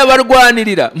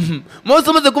irabarwanirira. Mose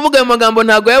umaze kuvuga ayo magambo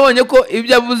ntabwo yabonye ko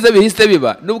ibyo avuze bihise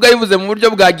biba, nubwo yabivuze mu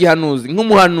buryo bwa gihanuzi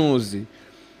nk'umuhanuzi.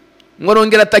 Ngo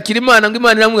rongera atakira Imana, ngo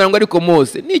Imana iramubwira ngo ariko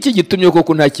Mose niki gitumye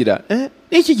koko untakira?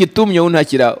 Niki gitumye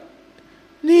untakira?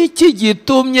 Niki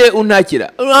gitumye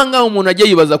untakira? Uranga umuntu agiye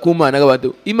yibaza ku Mana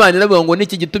gabato. Imana iravuga ngo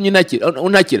niki gitumye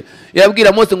untakira?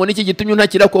 Yabwira Mose ngo niki gitumye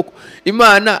untakira koko?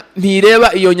 Imana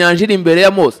ntireba iyo nyanja iri imbere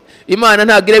ya Mose. Imana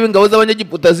ntabwo ireba ingabo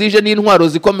z'abanyegiputa zije n'intwaro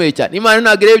zikomeye cyane. Imana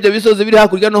ntabwo ireba ibyo bisozi biri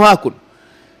hakurya no hakuno.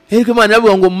 Ariko Imana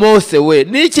iravuga ngo Mose we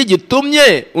niki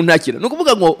gitumye untakira?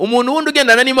 Nukuvuga ngo umuntu wundi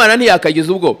ugendana n'Imana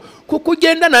ntiyakagiza ubwoba, kuko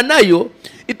ugendana nayo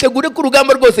itegure ku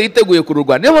rugamba rwose yiteguye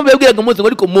kururwana. Niyo mpamvu yabwiraga Mose ngo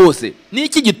ariko Mose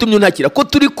niki gitumye untakira? Ko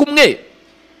turi kumwe,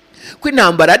 ko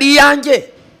intambara ari iyanjye,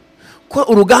 ko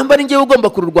urugamba ari njyewe ugomba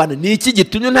kururwana. Niki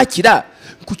gitumye untakira?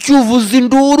 Kuki uvuza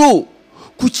induru?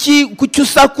 Kuki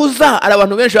usakuza? Hari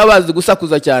abantu benshi baba bazi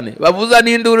gusakuza cyane, bavuza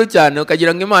n'induru cyane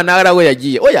ukagira ngo Imana arawe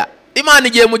yagiye. Oya, Imana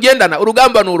igiye mugendana,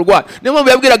 urugamba n'urwana. Niyo mpamvu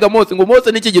yabwiraga Mose ngo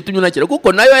Mose niki gitumye untakira?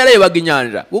 Kuko nayo yarebaga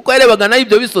inyanja, kuko yarebaga nayo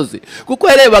ibyo bisozi, kuko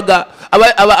yarebaga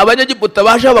abanyegiputa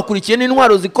baje babakurikiye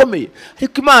n'intwaro zikomeye.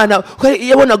 Ariko Imana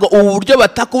yabonaga ubu buryo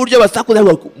bataka, uburyo basakuza.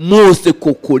 Mose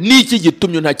koko niki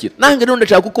gitumye untakira? Nange rero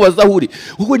ndashaka kukubaza aho uri,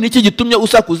 wowe niki gitumye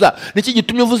usakuza? Niki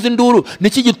gitumye uvuza induru?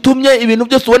 Niki gitumye ibintu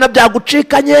byose ubona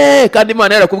byagucikanye? Kandi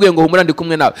Imana yarakubwiye ngo humura ndi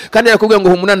kumwe nawe, kandi yarakubwiye ngo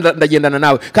humura ndagendana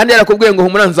nawe, kandi yarakubwiye ngo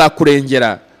humura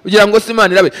nzakurengera. Ugira ngo si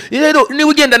Imana irabe. Rero niba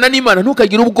ugendana n'Imana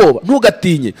ntukagire ubwoba,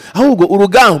 ntugatinye, ahubwo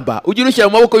urugamba ujye urushyira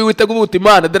mu maboko y'Uwiteka uvuga uti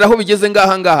Imana dore aho bigeze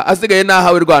ngaha asigaye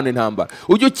nahawe rwana intambara.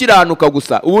 Ujye ukiranuka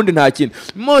gusa, ubundi nta kindi.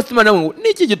 Mose Imana ngo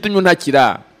niki gitumye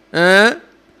untakira?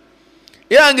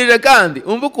 Irangirije kandi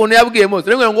umva ukuntu yabwiye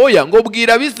Mose ngo oya ngo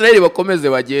bwira Abisirayeli bakomeze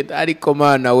bagenda. Ariko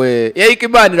Mana we, yariko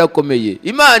Imana irakomeye,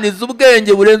 Imana izi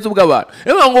ubwenge burenze ubw'abantu.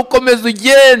 Rero ngo komeza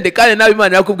ugende, kandi nawe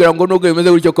Imana yakubwira ngo nubwo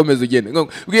bimeze gutyo komeza ugende. Ngo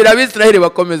bwira Abisirayeli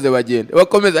bakomeze bagende,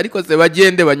 bakomeze. Ariko se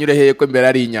bagende banyure hehe ko imbere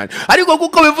ari inyanja? Ariko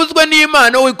kuko bivuzwe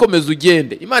n'Imana wowe komeza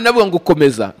ugende. Imana avuga ngo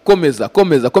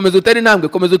komeza utari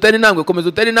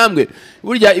intambwe.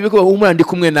 Burya ibikuba humura ndi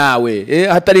kumwe nawe,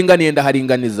 hataringaniye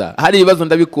ndaharinganiza, hari ibibazo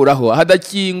ndabikuraho,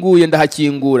 kinguye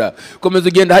ndahakingura. Komeza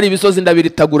ugenda, hari ibisozi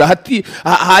ndabiritagura,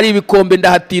 hari ibikombe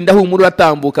ndahatinda, humura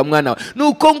atambuka mwana we.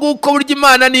 Nuko nguko burya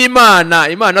Imana ni Imana.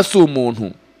 Imana si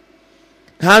umuntu,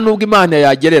 nta nubwo Imana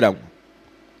yagereranywa.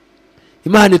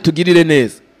 Imana itugirire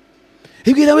neza.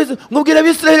 Ngo bwira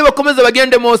Abisirayeli bakomeze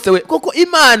bagende Mose we, kuko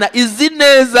Imana izi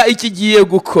neza ikigiye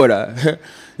gukora.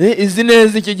 Izi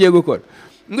neza ikigiye gukora.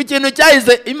 Ngo ikintu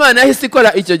cyahise Imana yahise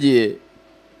ikora icyo gihe,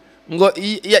 ngo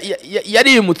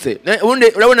yarimutse. Ubundi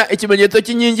urabona ikimenyetso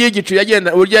cy'inkingi y'igicu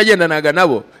uburyo yagendanaga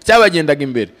nabo cyabagendaga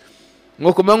imbere,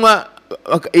 ngo ku manywa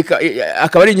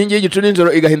akaba ari inkingi y'igicu,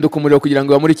 nijoro igahinduka umuriro kugira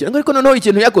ngo bamurikire. Ariko noneho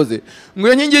ikintu yakoze, ngo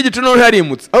iyo nkingi y'igicu noneho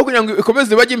yarimutse, aho kugira ngo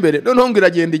ikomeze bajye imbere, noneho ngo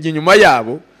iragenda ijya inyuma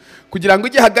yabo kugira ngo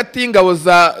ijye hagati y'ingabo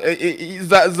za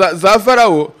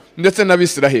Farawo ndetse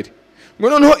n'Abisiraheli. Ngo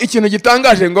noneho ikintu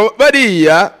gitangaje, ngo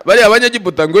bariya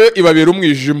abanyegiputa ngo ibabera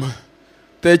umwijima.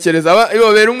 Tekereza,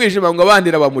 ibabera umwijima ngo abandi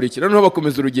irabamurikira, noneho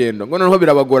bakomeza urugendo. Ngo noneho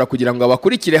birabagora kugira ngo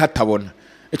abakurikire hatabona.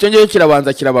 Icyo ngicyo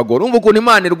kirabanza kirabagora. Urumva ukuntu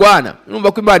Imana irwana,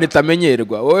 urumva ko Imana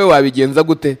itamenyerwa. Wowe wabigenza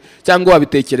gute cyangwa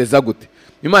wabitekereza gute?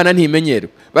 Imana ntimenyerwa.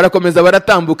 Barakomeza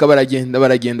baratambuka, baragenda.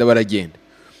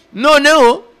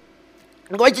 Noneho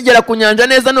ngo bakigera ku nyanja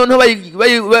neza, noneho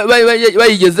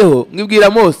bayigezeho, ngibwira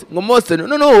Mose ngo Mose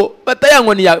noneho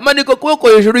batayankoni yawe manika kuboko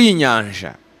hejuru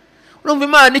y'inyanja. Urumva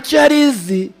Imana icyo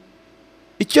yarizi,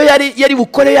 icyo yari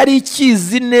bukore yari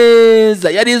ikizi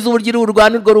neza, yari izi uburyo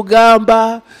urwana urwo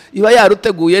rugamba, iba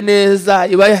yaruteguye neza.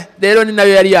 Rero ni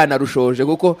nayo yari yanarushoje,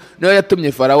 kuko nayo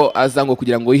yatumye Farawo aza ngo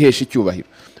kugira ngo yiheshe icyubahiro.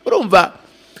 Urumva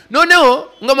noneho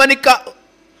ngo amanika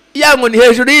ya nkoni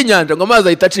hejuru y'inyanja, ngo amazi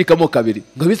ahita acikamo kabiri.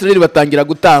 Ngo Abisirayeli batangira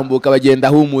gutambuka, bagenda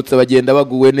humutse, bagenda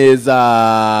baguwe neza,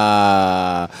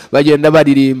 bagenda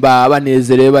baririmba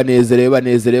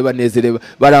banezerewe,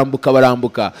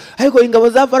 barambuka. Ariko ingabo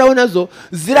za Farawo nazo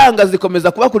ziranga,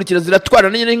 zikomeza kubakurikira, ziratwara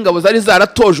n'ingabo zari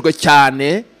zaratojwe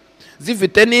cyane,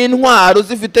 zifite n'intwaro,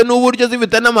 zifite n'uburyo,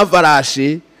 zifite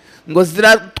n'amafarashi. Ngo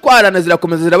ziratwarana,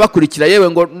 zirakomeza zirabakurikira,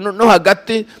 yewe ngo no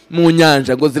hagati mu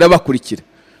nyanja ngo zirabakurikira.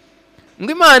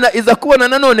 Ngo Imana iza kubona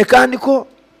nanone kandi ko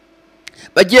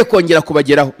bagiye kongera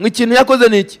kubageraho. Ngo ikintu yakoze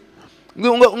niki,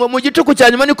 ngo mu gicuku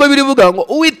cya nyuma niko birivuga ngo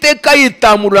Uwiteka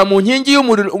yitamurura mu nkingi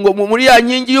y'umuriro, ngo muri ya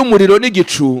nkingi y'umuriro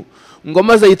n'igicu, ngo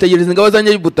maze yitegereza ingabo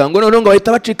z'Abanyegiputa, ngo noneho ngo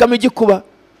bahita bacikamo igikuba,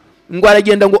 ngo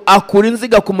aragenda ngo akura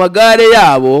inziga ku magare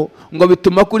yabo, ngo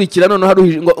bituma akurikira noneho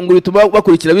ngo bituma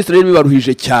bakurikira Abisirayeli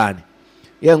bibaruhije cyane.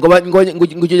 ngo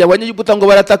Abanyegiputa ngo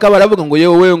barataka baravuga ngo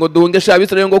yewe ngo duhungesha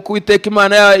Abisirayeli ngo Uwiteka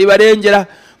Imana ibarengera,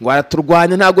 ngo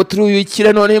araturwanya ntabwo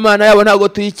turuyikira, none Imana yabo ntabwo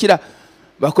tuyikira.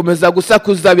 Bakomeza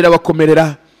gusakuza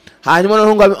birabakomerera, hanyuma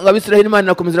noneho ngo Abisirayeli Imana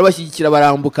irakomeza irabashyigikira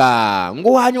barambuka.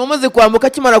 Ngo hanyuma maze kwambuka,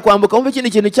 kimara kwambuka umva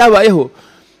ikindi kintu cyabayeho,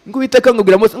 ngo Uwiteka ngo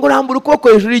bwira Mose ngo rambura ukuboko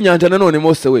hejuru y'inyanja. Nanone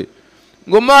Mose we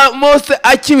ngo Mose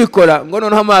akibikora, ngo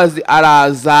noneho amazi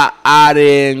araza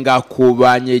arenga ku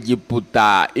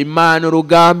Banyegiputa. Imana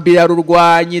urugamba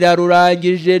irarurwanya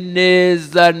rurangije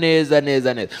neza neza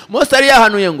neza neza. Mose ari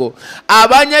yahanuye ngo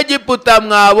Abanyegiputa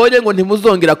mwabonye ngo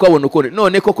ntimuzongera kubabona ukundi.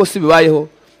 None koko si bibayeho,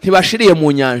 ntibashiriye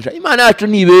mu nyanja. Imana yacu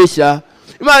ntibeshya,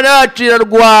 Imana yacu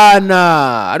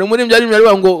irarwana. Ari muri byari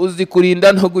biravuga ngo uzi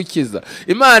kurinda no gukiza.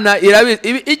 Imana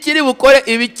irabizi ikiri bukore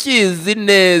ibikizi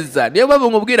neza. Niyo mpamvu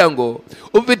nkubwira ngo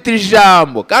ufite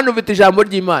ijambo, kandi ufite ijambo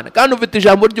ry'Imana, kandi ufite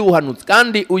ijambo ry'ubuhanuzi,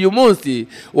 kandi uyu munsi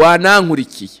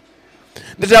wanankurikiye.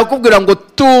 Ndashaka kukubwira ngo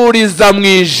turiza mu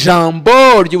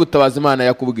ijambo ry'ubutabazi Imana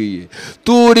yakubwiye.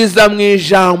 Turiza mu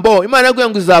ijambo. Imana yaguye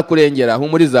ngo izakurengera,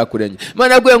 humura izakurengera.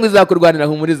 Imana yaguye ngo izakurwanira,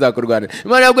 humura izakurwanira.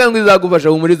 Imana yaguye ngo izagufasha,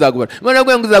 humura izagufasha. Imana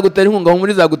yaguye ngo izagutera inkunga,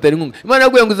 humura izagutera inkunga. Imana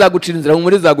yaguye ngo izagucira inzira,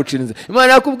 humura izagucira inzira.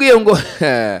 Imana yakubwiye ngo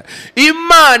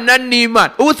Imana ni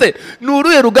Imana. Ubuse ni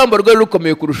uruhe rugamba rwari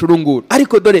rukomeye kurusha urunguru?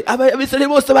 Ariko dore Abisirayeli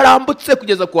bose barambutse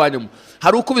kugeza ku wanyuma.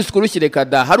 Hari ukubiswe urushyi reka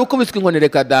da, hari ukubiswe inkoni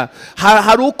reka da,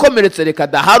 hari ukomeretse reka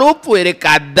da, hari upfuye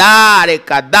reka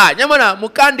da. Nyamara mu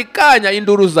kandi kanya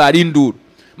induru zari induru.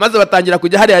 Maze batangira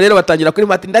kujya hariya rero, batangira kuri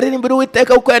mati ndaririmbira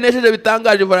Uwiteka kuko yanesheje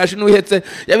bitangaje, farashi n'uhetse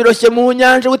yabiroshye mu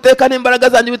nyanja. Uwiteka n'imbaraga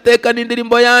zanjye, Uwiteka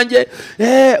n'indirimbo yanjye.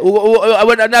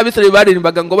 Abona n'Abisirayeli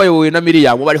baririmbaga ngo bayobowe na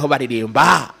Miriyamu, bariho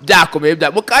baririmba byakomeye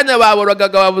bya. Mu kanya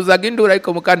baborogaga bavuzaga induru,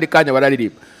 ariko mu kandi kanya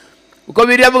bararirimba. Uko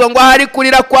biravuga ngo hari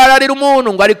kurira kwararira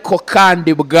umuntu, ngo ariko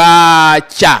kandi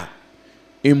bwacya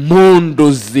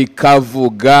impundu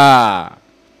zikavuga.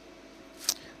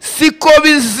 Siko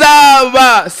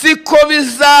bizaba, siko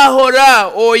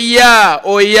bizahora.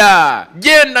 Oya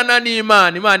gendana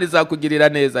n'Imana, Imana izakugirira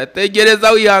neza.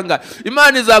 Tegereza wihanga,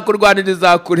 Imana izakurwanira,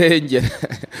 izakurengera.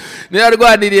 Niyo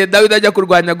yarwaniriye Dawidi ajya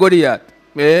kurwanya Goliyati,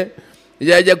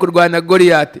 yajya kurwana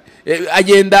Goliyati,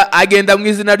 agenda mu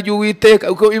izina ry'Uwiteka,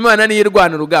 kuko Imana niyo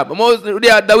irwana urugamba.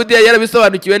 Dawidi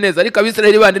yarabisobanukiwe neza, ariko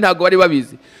Abisirayeli bandi ntabwo bari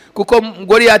babizi, kuko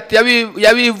Goliyati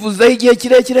yabivuzeho igihe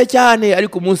kirekire cyane.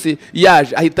 Ariko umunsi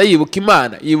yaje ahita yibuka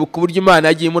Imana, yibuka uburyo Imana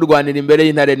yagiye imurwanira imbere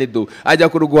y'intare n'idubu, ajya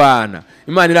kurwana.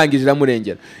 Imana irangije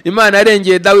iramurengera. Imana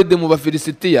yarengeye Dawidi mu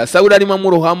Bafilisitiya, Sawuli arimo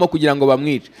amurohamo kugira ngo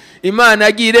bamwice. Imana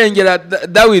yagiye irengera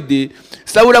Dawidi,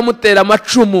 Sawuli amutera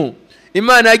amacumu.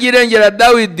 Imana yagiye irengera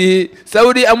Dawidi,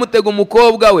 Sawuli amutega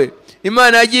umukobwa we.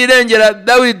 Imana yagiye irengera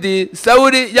Dawidi,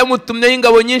 Sawuli yamutumyeho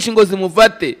ingabo nyinshi ngo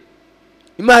zimufate.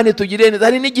 Imana itugirire neza.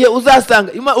 Hari n'igihe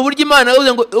uzasanga uburyo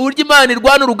Imana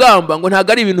irwana urugamba ngo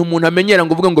ntabwo ari ibintu umuntu amenyera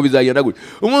ngo uvuge ngo bizagenda gutya.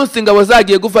 Umunsi ingabo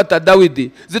zagiye gufata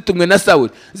Dawidi zitumwe na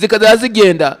Sawuli, zikaza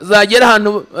zigenda zagera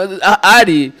ahantu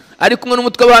ari kumwe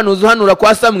n'umutwe w'abahanuzi uhanura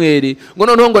kwa Samweli, ngo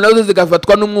noneho ngo nazo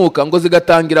zigafatwa n'umwuka, ngo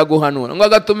zigatangira guhanura, ngo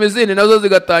agatuma izindi nazo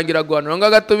zigatangira guhanura, ngo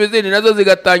agatuma izindi nazo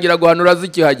zigatangira guhanura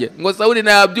zikihagera. Ngo Sawuli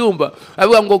nayabyumva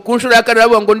avuga ngo ku nshuro ya kane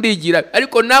avuga ngo ndigira,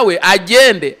 ariko nawe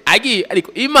agende agiye.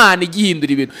 Ariko Imana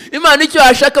igihindura ibintu. Imana icyo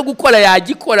yashaka gukora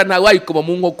yagikora, ntawe wayikoma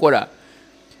mu nkokora.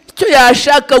 Icyo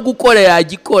yashaka gukora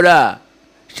yagikora.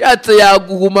 Shatse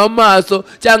yaguhuma amaso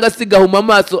cyangwa se igahuma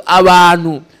amaso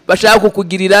abantu bashaka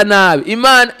kukugirira nabi.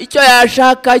 Imana icyo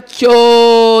yashaka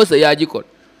cyose yagikora.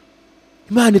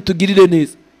 Imana itugirire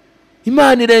neza.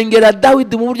 Imana irengera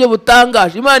Dawidi mu buryo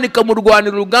butangaje. Imana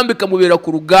ikamurwanira urugamba, ikamubera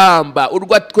ku rugamba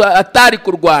urwo atari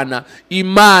kurwana.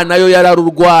 Imana yo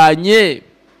yararurwanye.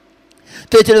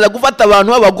 Tekereza gufata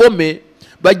abantu b'abagome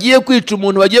bagiye kwica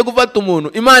umuntu, bagiye gufata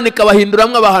umuntu, Imana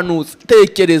ikabahinduramwe abahanuzi.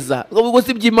 Tekereza ubwo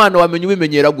si by'Imana wamenye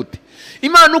ubimenyera gute?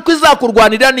 Imana uko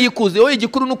izakurwanira nikuze. Wowe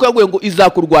igikuru nuko yaguye ngo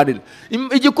izakurwanira.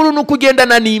 Igikuru nuko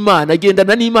ugendana n'Imana,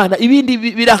 gendana n'Imana. Ibindi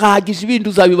birahagije, ibindi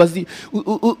uzabibazi.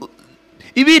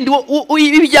 Ibindi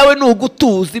ibyawe ni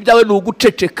ugutuza, ibyawe ni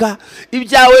uguceceka,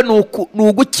 ibyawe ni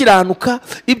ugukiranuka,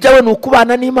 ibyawe ni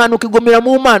ukubana n'Imana, ukigomera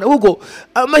mu Mana. Ubwo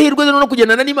amahirwe no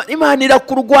kugendana n'Imana. Imana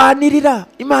irakurwanirira,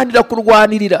 Imana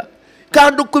irakurwanirira.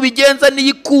 Kandi uko ubigenza niyo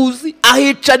ikuzi,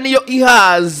 ahica niyo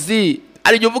ihazi.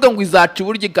 ari uvuga ngo izaca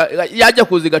iburyo yajya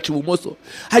kuza igaca ibumoso,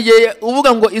 hagiye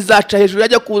uvuga ngo izaca hejuru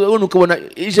yajya kuza ukabona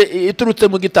iturutse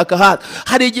mu gitaka hasi.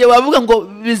 Hari igihe bavuga ngo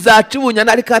bizaca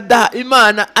ibunyana, ariko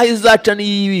Imana izaca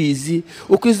niyibizi,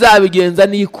 uko izabigenza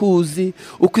nikuzi,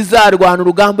 uko izarwana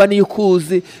urugamba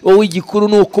nikuzi. Wowe igikuru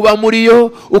nukuba muri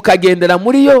yo, ukagendera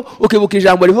muri yo, ukibuka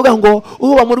ijambo rivuga ngo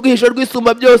uba mu rwihisho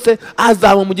rw'isumba byose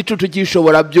azaba mu gicucu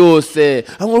cy'ishobora byose.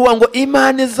 Avuga ngo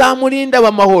Imana izamurinda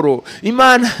abamahoro.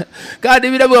 Imana kandi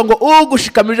biravuga ngo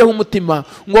ugushikamije umutima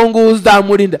ngo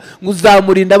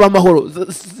uzamurinda abamahoro.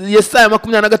 Yesaya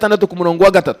 26 ku murongo wa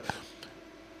 3.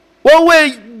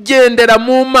 Wowe gendera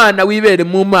mu Mana, wibere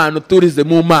mu Mana, uturize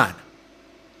mu Mana.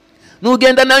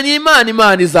 Nugendana n'Imana,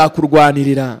 Imana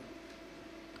izakurwanirira.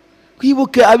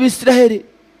 Kwibuke Abisiraheli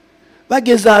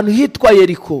bageze ahantu hitwa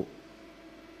Yeriko.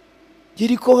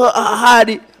 Yeriko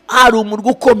hari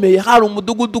umurwa ukomeye, hari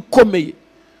umudugudu ukomeye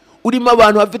urimo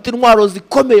abantu bafite intwaro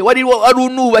zikomeye, wari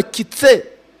unubakitse.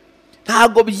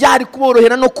 Ntago byari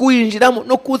kuborohera no kuwinjiramo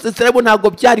no kuseseramo, ntago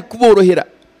byari kuborohera.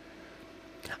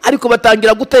 Ariko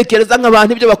batangira gutekereza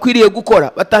nk'abantu ibyo bakwiriye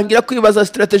gukora, batangira kwibaza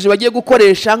strategy bagiye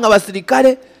gukoresha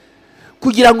nk'abasirikare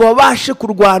kugira ngo babashe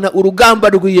kurwana urugamba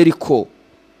rw'Yeriko.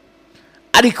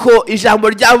 Ariko ijambo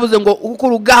ryavuze ngo uko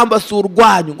urugamba si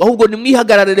urwanyu, ahubwo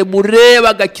nimwihagararire mureba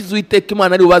agakiza Uwiteka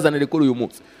Imana ari bubazanire kuri uyu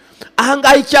munsi. Aha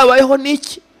ngaha icyabayeho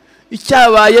niki?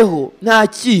 Icyabayeho nta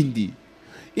kindi.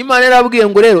 Imana yarabwiye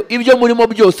ngo rero ibyo murimo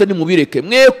byose nimubireke,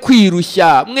 mwe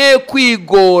kwirushya, mwe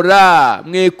kwigora,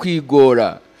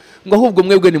 ngo ahubwo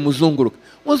mwebwe nimuzunguruke.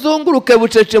 Muzunguruke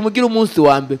bucece mugire umunsi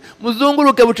wa mbere,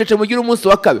 muzunguruke bucece mugire umunsi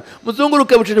wa kabiri,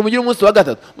 muzunguruke bucece mugire umunsi wa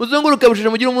gatatu, muzunguruke bucece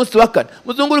mugire umunsi wa kane,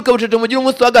 muzunguruke bucece mugire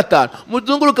umunsi wa gatanu,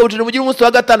 muzunguruke bucece mugire umunsi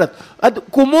wa gatandatu.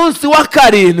 Ku munsi wa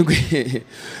karindwi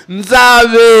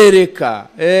nzabereka.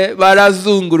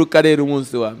 Barazunguruka rero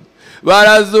umunsi wa mbere,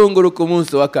 barazunguruka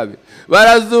umunsi wa kabiri,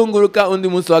 barazunguruka undi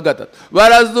munsi wa gatatu,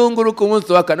 barazunguruka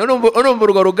umunsi wa kane. Urumva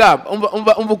urwo rugamba,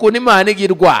 umva ukuntu Imana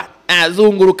igirwana.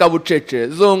 Zunguruka bucece,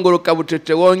 zunguruka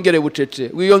bucece, wongere bucece,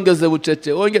 wiyongeze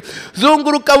bucece, wongere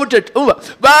zunguruka bucece.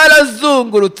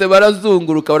 Barazunguruka.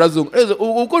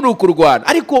 Uko nukurwana,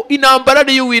 ariko intambara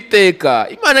ari y'Uwiteka.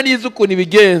 Imana nizi ukuntu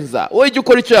ibigenza, wowe ijye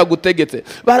ukora icyo yagutegetse.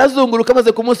 Barazunguruka,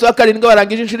 maze ku munsi wa karindwi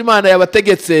barangije inshuro Imana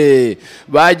yabategetse.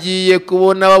 Bagiye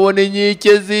kubona babona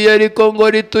inkike z'Yeriko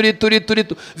ngo turi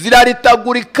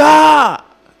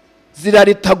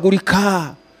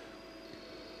ziraritagurika.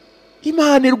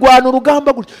 Imana irwana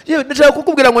urugamba gutyo. Yewe ndashaka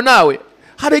kukubwira ngo nawe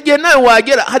hari igihe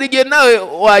nawe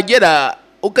wagera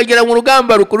ukagera mu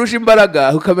rugamba rukurusha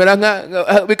imbaraga, ukamera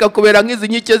bikakubera nk'izi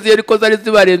nkike z'Yeriko zari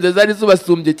zibarenze, zari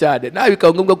zubasumbye cyane. Nawe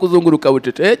bikaba ngombwa kuzunguruka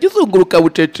bucece. Gizunguruka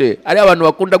bucece. Ari abantu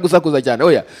bakunda gusakuza cyane.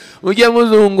 Oya, ujye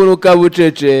muzunguruka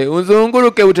bucece,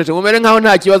 uzunguruke bucece, mumere nkaho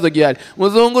nta kibazo gihari.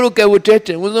 Muzunguruke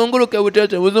bucece.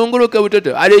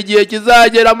 Ari igihe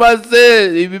kizagera maze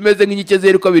bimeze nk'inkike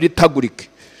z'Yeriko biritagurike.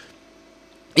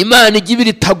 Imana ijya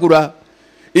ibiritagura,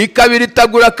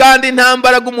 ikabiritagura, kandi nta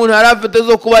mbaraga umuntu arafite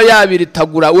zo kuba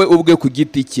yabiritagura we ubwe ku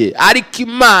giti cye. Ariko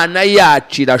Imana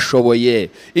yacu irashoboye.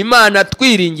 Imana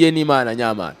twiringiye ni Imana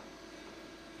nyamana.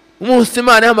 Umunsi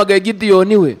Imana yahamagaye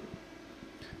Gideyoni we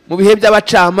mu bihe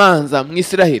by'abacamanza mu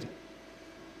Isiraheli,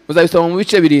 uzabisoma mu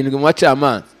bice 7 mu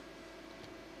bacamanza.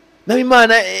 Na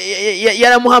Imana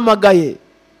yaramuhamagaye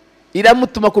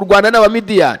iramutuma kurwana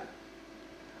n'Abamidiyani.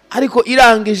 Ariko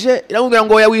irangije iramubwira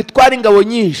ngo witwara ingabo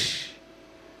nyinshi.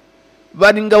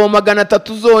 Bari ingabo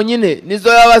 300 zonyine nizo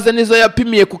yabaze, nizo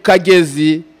yapimiye ku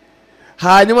kagezi.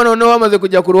 Hanyuma noneho bamaze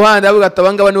kujya ku ruhande avuga ati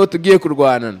abangaba nibo tugiye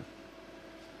kurwanana.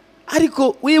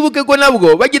 Ariko wibuke ko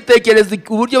nabwo bagitekereza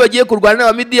uburyo bagiye kurwana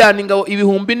n'Abamidiyani, ingabo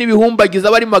ibihumbi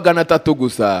n'ibihumbagiza bari 300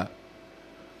 gusa.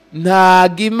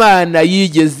 Ntago Imana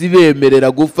yigeze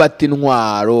ibemerera gufata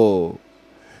intwaro.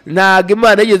 Ntago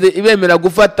Imana yigeze ibemera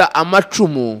gufata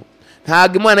amacumu.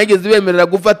 Ntago Imana yigeze ibemerera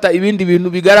gufata ibindi bintu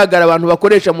bigaragara abantu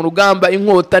bakoresha mu rugamba,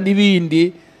 inkota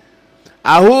n'ibindi.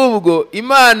 Ahubwo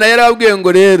Imana yarababwiye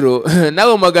ngo rero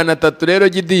nawe 300 rero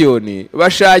Gideyoni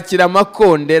bashakira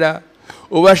amakondera,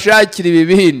 ubashakira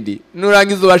ibibindi,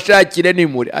 nurangiza ubashakire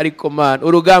n'imuri. Ariko Mana,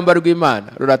 urugamba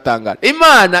rw'Imana ruratangara.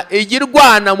 Imana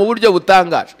igirwana mu buryo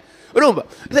butangaje. Urumva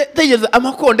tegeza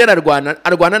amakondera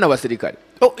arwana n'abasirikare,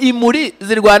 imuri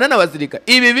zirwana n'abasirikare,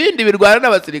 ibibindi birwana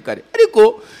n'abasirikare.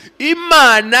 Ariko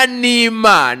Imana ni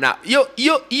Imana, yo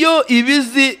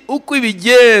ibizi uko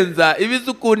ibigenza, ibizi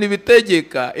ukuntu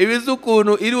ibitegeka, ibizi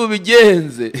ukuntu iri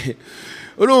bubigenze.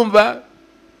 Urumva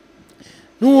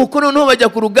nuko noneho bajya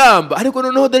ku rugamba. Ariko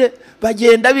noneho dore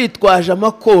bagenda bitwaje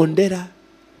amakondera,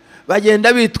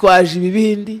 bagenda bitwaje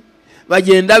ibibindi,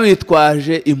 bagenda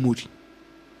bitwaje imuri.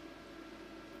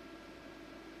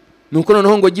 nuko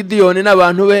noneho ngo Gideyoni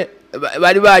n'abantu be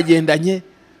bari bagendanye,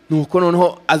 nuko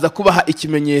noneho aza kubaha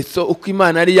ikimenyetso uko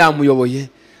Imana yari yamuyoboye.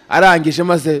 Arangije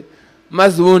maze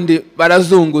ubundi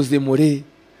barazunguza imuri,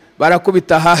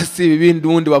 barakubita hasi ibibindi,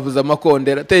 ubundi bavuza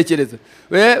amakondera. Tekereza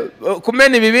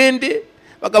kumena ibibindi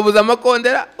bakavuza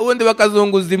amakondera, ubundi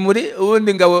bakazunguza imuri,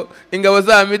 ubundi ingabo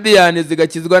za Midiyani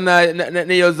zigakizwa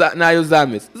nayo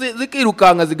zameze,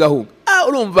 zikirukanka zigahunga.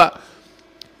 Urumva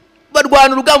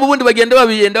barwana urugamba, ubundi bagenda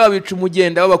babica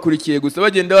umugenda babakurikiye gusa,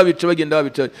 bagenda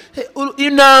babica.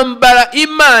 Intambara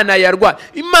Imana yarwana,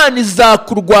 Imana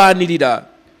izakurwanirira,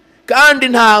 kandi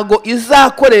ntago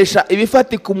izakoresha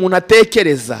ibifatika umuntu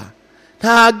atekereza.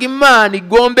 Ntago Imana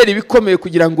igombera ibikomeye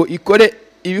kugira ngo ikore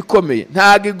ibikomeye,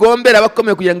 ntago igombera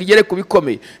abakomeye kugira ngo igere ku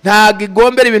bikomeye, ntago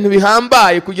igombera ibintu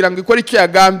bihambaye kugira ngo ikore icyo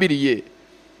yagambiriye.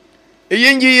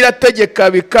 Iyi ngiyi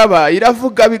irategeka bikaba,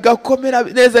 iravuga bigakomera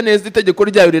neza. Itegeko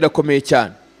ryayo rirakomeye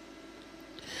cyane.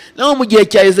 Naho mu gihe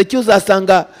cya Hezekiya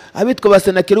uzasanga abitwa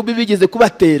abasenakerubi bigeze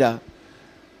kubatera,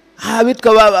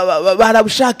 abitwa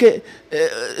barabushake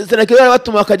Senakerubi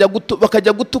batuma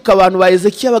bakajya gutuka abantu ba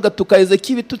Hezekiya, bagatuka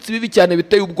Hezekiya ibitutsi bibi cyane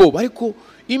biteye ubwoba. Ariko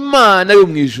Imana yo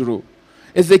mu ijuru,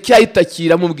 Hezekiya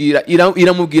itakira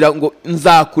iramubwira ngo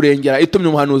nzakurengera, itumye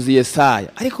umuhanuzi Yesaya.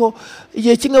 Ariko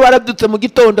igihe kimwe barabyutse mu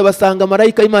gitondo basanga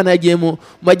marayika Imana yagiye mu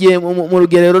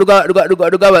rugerero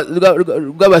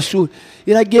rw'Abashuri,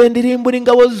 iragenda irimbura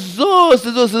ingabo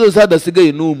zose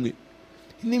hadasigaye n'umwe.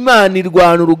 Imana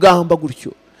irwana urugamba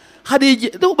gutyo.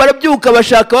 Hari barabyuka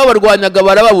bashaka babarwanyaga,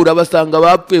 barababura, basanga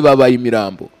bapfuye babaye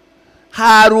imirambo.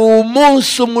 Hari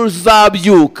umunsi umwe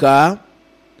uzabyuka,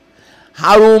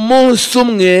 hari umunsi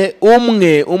umwe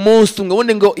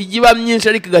ubundi ngo igiba myinshi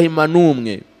ariko igahima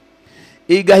n'umwe,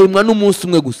 igahimwa n'umunsi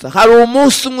umwe gusa. Hari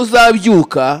umunsi umwe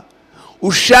uzabyuka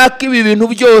ushaka ibi bintu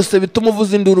byose bituma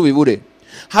uvuza induru bibure.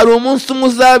 Hari umunsi umwe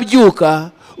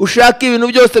uzabyuka ushaka ibintu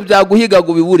byose byaguhigaga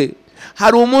ubibure.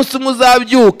 Hari umunsi umwe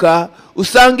uzabyuka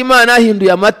usanga Imana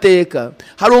yahinduye amateka.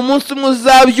 Hari umunsi umwe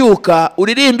uzabyuka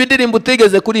uririmba indirimbo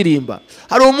utigeze kuririmba.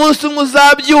 Hari umunsi umwe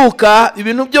uzabyuka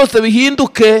ibintu byose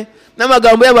bihinduke,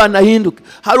 n'amagambo y'abantu ahinduke.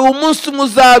 Hari umunsi umwe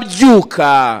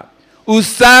uzabyuka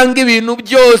usanga ibintu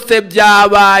byose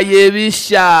byabaye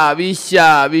bishya.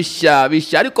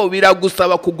 Ariko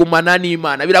biragusaba kugumana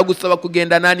n'Imana, biragusaba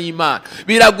kugendana n'Imana,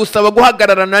 biragusaba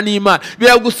guhagararana n'Imana,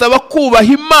 biragusaba kubaha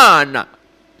Imana,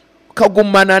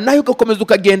 ukagumana nayo, ugakomeza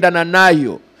ukagendana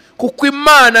nayo. Kuko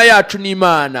Imana yacu ni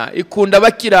Imana ikunda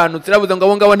abakiranutsi. Iravuze ngo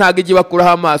abo ngabo ntabwo ijya ibakuraho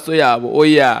amaso yabo,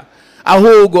 oya,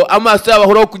 ahubwo amaso yabo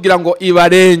ahoraho kugira ngo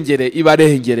ibarengere.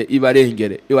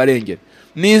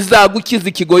 Nizagukiza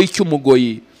ikigoyi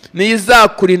cy'umugoyi,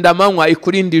 nizakurinda amanywa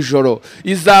ikurinda ijoro,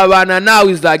 izabana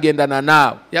nawe, izagendana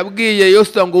nawe. Yabwiye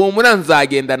Yosuwa ngo humura,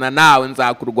 nzagendana nawe,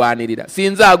 nzakurwanirira,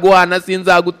 sinzaguhana,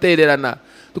 sinzagutererana.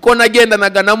 Kuko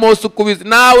nagendanaga na Mose ukubizi,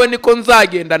 nawe niko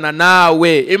nzagendana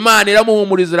nawe. Imana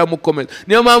iramuhumuriza, iramukomeza.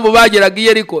 Niyo mpamvu bageraga i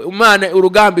Yeriko, Imana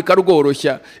urugamba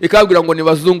ikarworoshya, ikabwira ngo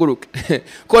nibazunguruke.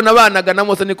 Ko nabanaga na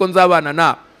Mose niko nzabana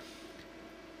nawe.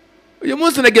 Uyu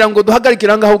munsi nagira ngo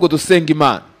duhagarikire ngaho, ahubwo dusenga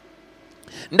Imana.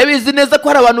 Ndabizi neza ko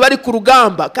hari abantu bari ku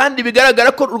rugamba, kandi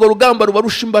bigaragara ko urwo rugamba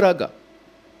rubarusha imbaraga.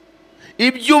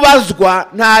 Ibyo ubazwa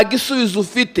nta gisubizo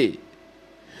ufite,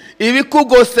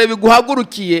 ibikugose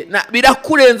biguhagurukiye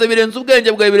birakurenze, birenze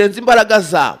ubwenge bwawe, birenze imbaraga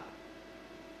zawe.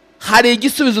 Hari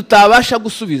igisubizo utabasha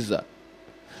gusubiza,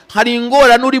 hari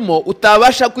ingorane urimo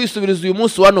utabasha kwisubiriza uyu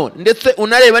munsi wa none, ndetse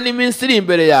unareba n'iminsi iri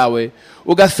imbere yawe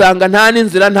ugasanga nta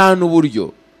n'inzira, nta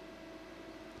n'uburyo.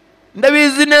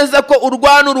 Ndabizi neza ko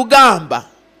urwana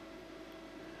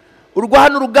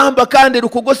urugamba kandi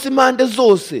rukugose impande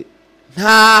zose.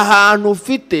 Nta hantu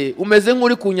ufite, umeze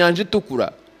nk'uri ku nyanja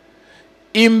itukura.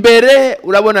 Imbere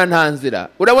urabona nta nzira,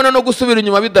 urabona no gusubira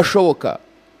inyuma bidashoboka.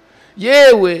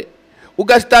 Yewe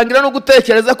ugatangira no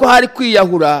gutekereza ko hari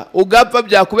kwiyahura ugapfa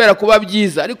byakubera kuba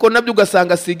byiza, ariko nabyo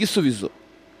ugasanga si igisubizo.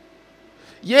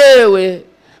 Yewe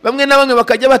bamwe na bamwe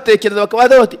bakajya batekereza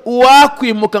bakabaza bati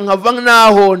uwakwimuka nkava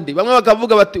naho ndi. Bamwe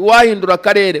bakavuga bati wahindura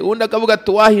akarere, undi akavuga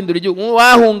ati wahindura igihugu,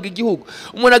 wahunga igihugu.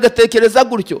 Umuntu agatekereza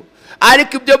gutyo,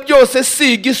 ariko ibyo byose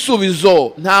si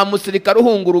igisubizo. Nta musirikare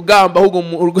uhunga urugamba, ahubwo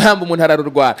urugamba umuntu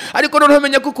ararurwana. Ariko noneho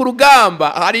menya ko ku rugamba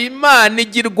hari Imana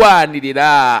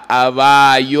igirwanirira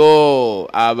abayo.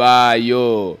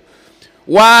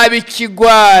 Waba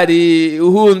ikigwari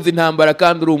uhunze intambara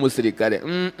kandi uri umusirikare,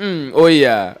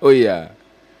 oya.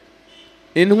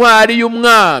 Intwari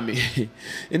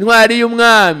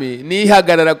y'umwami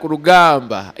nihagarara ku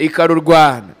rugamba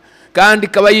ikarurwana, kandi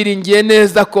ikaba yiringiye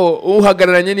neza ko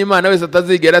uhagararanye n'Imana wese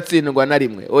atazigera atsindwa na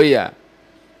rimwe. Oya,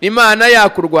 Imana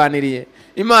yakurwaniriye,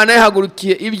 Imana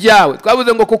yahagurukiye ibyawe.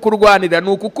 Twavuze ngo kukurwanira ni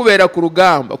ukukubera ku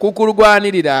rugamba,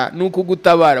 kukurwanirira ni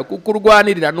ukugutabara,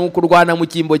 kukurwanirira ni ukurwana mu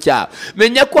cyimbo cyawe.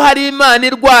 Menya ko hari Imana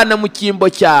irwana mu cyimbo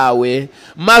cyawe,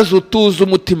 maze utuze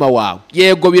umutima wawe.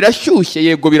 Yego birashyushye,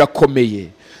 yego birakomeye,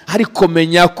 ariko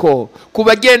menya ko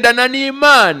kubagendana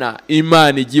n'Imana,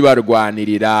 Imana ijya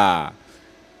ibarwanirira.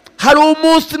 Hari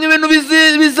umunsi n'ibintu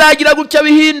bizagira gutya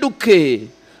bihinduke.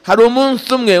 Hari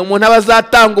umunsi umwe umuntu aba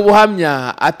azatanga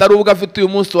ubuhamya atari ubwo afite uyu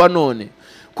munsi wa none.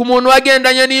 Ku muntu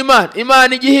wagendanye n'Imana,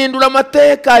 Imana igihindura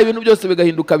amateka, ibintu byose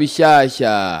bigahinduka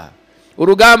bishyashya.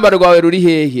 Urugamba rwawe ruri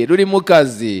hehe? Ruri mu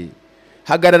kazi,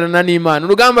 hagararana n'Imana.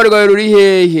 Urugamba rwawe ruri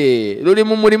hehe? Ruri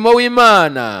mu murimo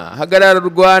w'Imana, hagarara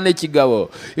rurwane kigabo,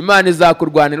 Imana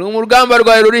izakurwanira. Urugamba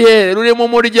rwawe ruri hehe? Ruri mu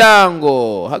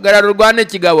muryango, hagarara rurwane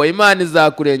kigabo, Imana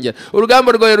izakurengera.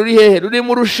 Urugamba rwawe ruri hehe? Ruri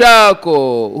mu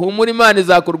rushako, humura, Imana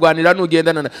izakurwanira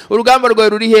nugendana. Urugamba rwawe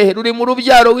ruri hehe? Ruri mu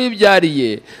rubyaro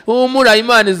wibyariye, humura,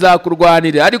 Imana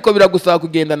izakurwanira, ariko biragusaba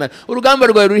kugendana. Urugamba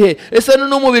rwawe ruri hehe? Ese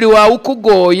n'umubiri wawe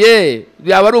ukugoye,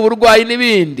 byaba ari uburwayi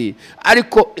n'ibindi,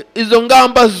 ariko izo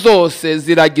ngamba zose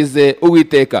ziragize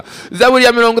Uwiteka. Zaburi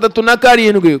ya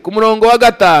 37 ku murongo wa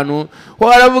 5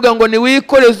 haravuga ngo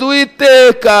niwikoreze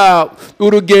Uwiteka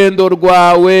urugendo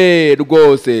rwawe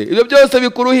rwose. Ibyo byose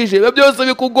bikuruhije, ibyo byose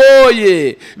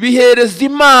bikugoye, bihereza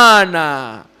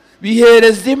Imana,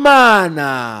 bihereza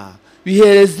Imana,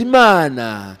 bihereza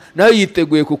Imana. Nayo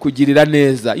yiteguye kukugirira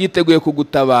neza, yiteguye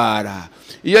kugutabara.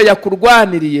 Iyo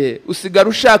yakurwaniriye usigara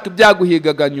ushaka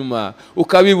ibyaguhigaga nyuma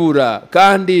ukabibura,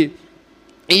 kandi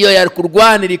iyo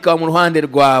yakurwanira ikaba mu ruhande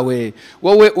rwawe,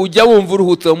 wowe ujya wumva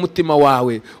uruhutse mu mutima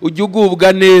wawe, ujya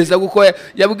ugubwa neza. Kuko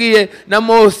yabwiye na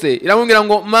Mose, iramubwira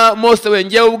ngo Mose we,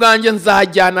 ngewe ubwanjye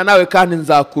nzajyana nawe kandi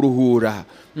nzakuruhura.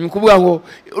 Ni ukuvuga ngo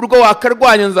urwo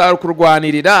wakarwanya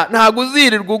nzakurwanirira, ntago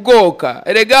uzirirwa ugoka.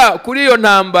 Erega kuri iyo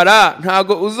ntambara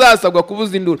ntago uzasabwa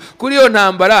kubuza induru, kuri iyo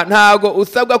ntambara ntago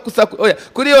usabwa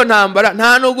kuri iyo ntambara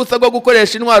nta nubwo usabwa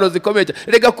gukoresha intwaro zikomeye.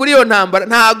 Erega kuri iyo ntambara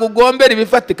ntago ugombera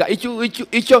ibifatika.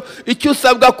 Icyo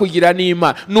usabwa kugira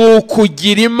n'Imana ni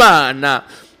ukugira Imana.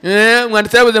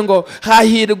 Mwanditsi yavuze ngo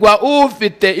hahirwa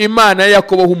ufite Imana ya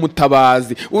Yakobo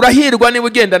nk'umutabazi. Urahirwa niba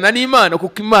ugendana n'Imana,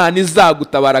 kuko Imana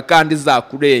izagutabara kandi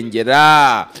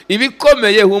izakurengera.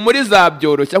 Ibikomeye humura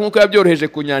izabyoroshya nk'uko yabyoroheje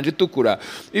ku nyanja itukura.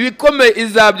 Ibikomeye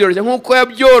izabyoroshya nk'uko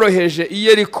yabyoroheje i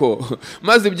Yeriko,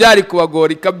 maze ibyari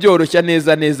kubagora ikabyoroshya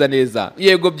neza neza neza.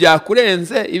 Yego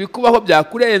byakurenze, ibikubaho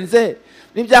byakurenze,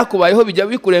 n'ibyakubayeho bijya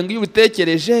bikurenga iyo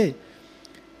ubitekereje,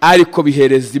 ariko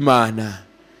bihereza Imana.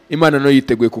 Imana no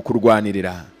yiteguye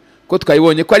kukurwanirira, ko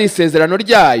twayibonye ko ari isezerano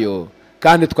ryayo,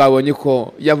 kandi twabonye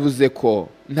ko yavuze ko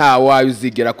nta wayo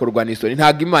uzigera akorwa n'isoni.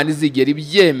 Ntabwo Imana izigera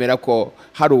ibyemera ko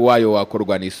hari uwayo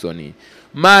wakorwa n'isoni.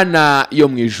 Mana yo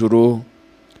mu ijuru,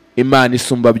 Imana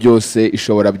isumba byose,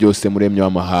 ishobora byose, muremyi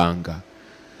w'amahanga,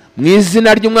 mu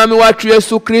izina ry'umwami wacu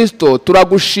Yesu Kristo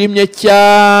turagushimye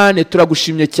cyane,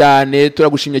 turagushimye cyane,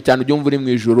 turagushimye cyane. Ubyumva uri mu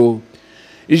ijuru,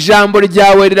 ijambo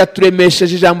ryawe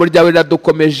riraturemesheje, ijambo ryawe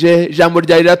riradukomeje, ijambo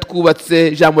ryawe riratwubatse,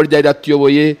 ijambo ryawe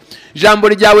riratuyoboye, ijambo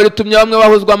ryawe ritumye bamwe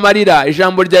bahozwa amarira,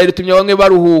 ijambo ryawe ritumye bamwe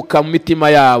baruhuka mu mitima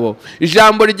yabo,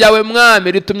 ijambo ryawe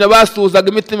Mwami ritumye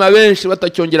basuhuzaga imitima benshi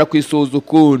batacyongera kwisuhuza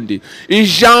ukundi,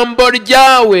 ijambo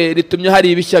ryawe ritumye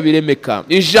hari ibishya biremeka,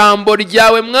 ijambo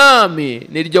ryawe Mwami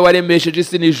niryo waremesheje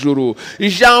isi n'ijuru,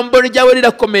 ijambo ryawe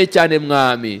rirakomeye cyane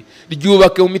Mwami,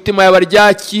 ryubake mu mitima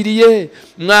y'abaryakiriye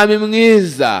Mwami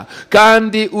mwiza,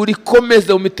 kandi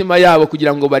urikomeze mu mitima yabo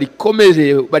kugira ngo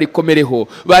barikomereho,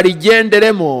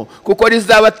 barigenderemo, kuko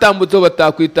rizabatambutseho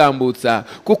batakwitambutsa,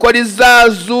 kuko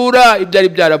rizazura ibyari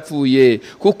byarapfuye,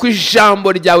 kuko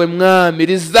ijambo ryawe Mwami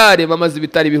rizarema maze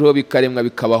ibitari biriho bikaremwa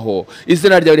bikabaho.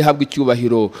 Izina ryawe rihabwa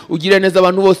icyubahiro. Ugire neza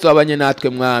abantu bose babanye natwe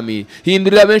Mwami,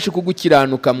 hindurira benshi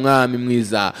kugukiranuka Mwami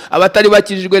mwiza, abatari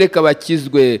bakijijwe reka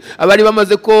bakizwe, abari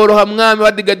bamaze koroha Mwami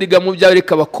badigadiga mu byawe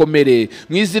reka bakomere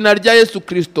mu izina rya Yesu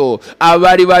Kristo.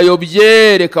 Abari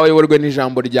bayobye reka bayoborwe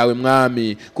n'ijambo ryawe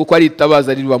Mwami, kuko ari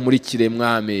itabaza ribamurikire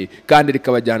Mwami, kandi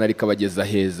rikabajyana rikabageza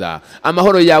heza.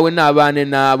 Amahoro yawe nabane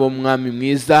nabo Mwami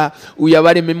mwiza,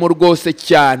 uyabarememo rwose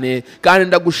cyane, kandi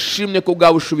ndagushimye ko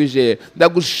bwabushubije,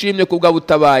 ndagushimye ko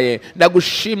bwabutabaye,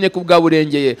 ndagushimye ko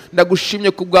bwaburengeye,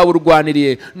 ndagushimye ko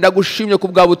bwaburwaniriye, ndagushimye ko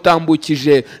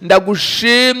bwabutambukije,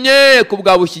 ndagushimye ko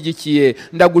bwabushyigikiye,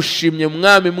 ndagushimye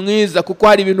Mwami mwiza, kuko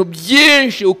hari ibintu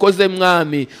byinshi ukoze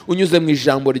Mwami unyuze mu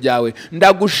ijambo ryawe.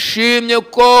 Ndagushimye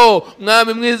ko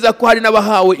Mwami mwiza ko hari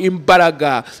n'abahawe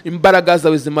imbaraga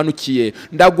zawe zimanukiye.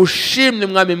 Ndagushimye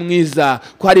Mwami mwiza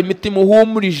ko hari imitima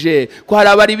uhumurije, ko hari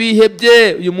abari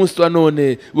bihebye uyu munsi wa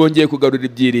none bongeye kugarura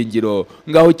ibyiringiro.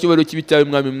 Ngaho icyubahiro kibi cyawe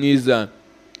Mwami mwiza,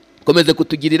 ukomeze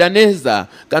kutugirira neza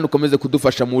kandi ukomeze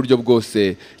kudufasha mu buryo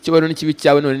bwose. Icyubahiro n'ikibi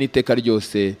cyawe none n'iteka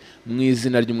ryose, mu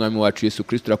izina ry'umwami wacu Yesu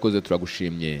Kristo urakoze,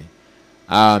 turagushimye.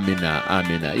 Amina,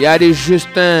 amina. Yari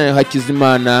Justin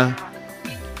Hakizimana,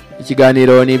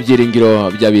 ikiganiro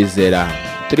n'ibyiringiro by'abizera.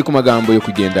 Turi ku magambo yo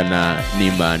kugendana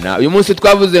n'Imana. Uyu munsi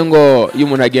twavuze ngo iyo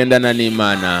umuntu agendana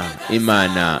n'Imana,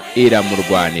 Imana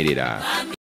iramurwanirira.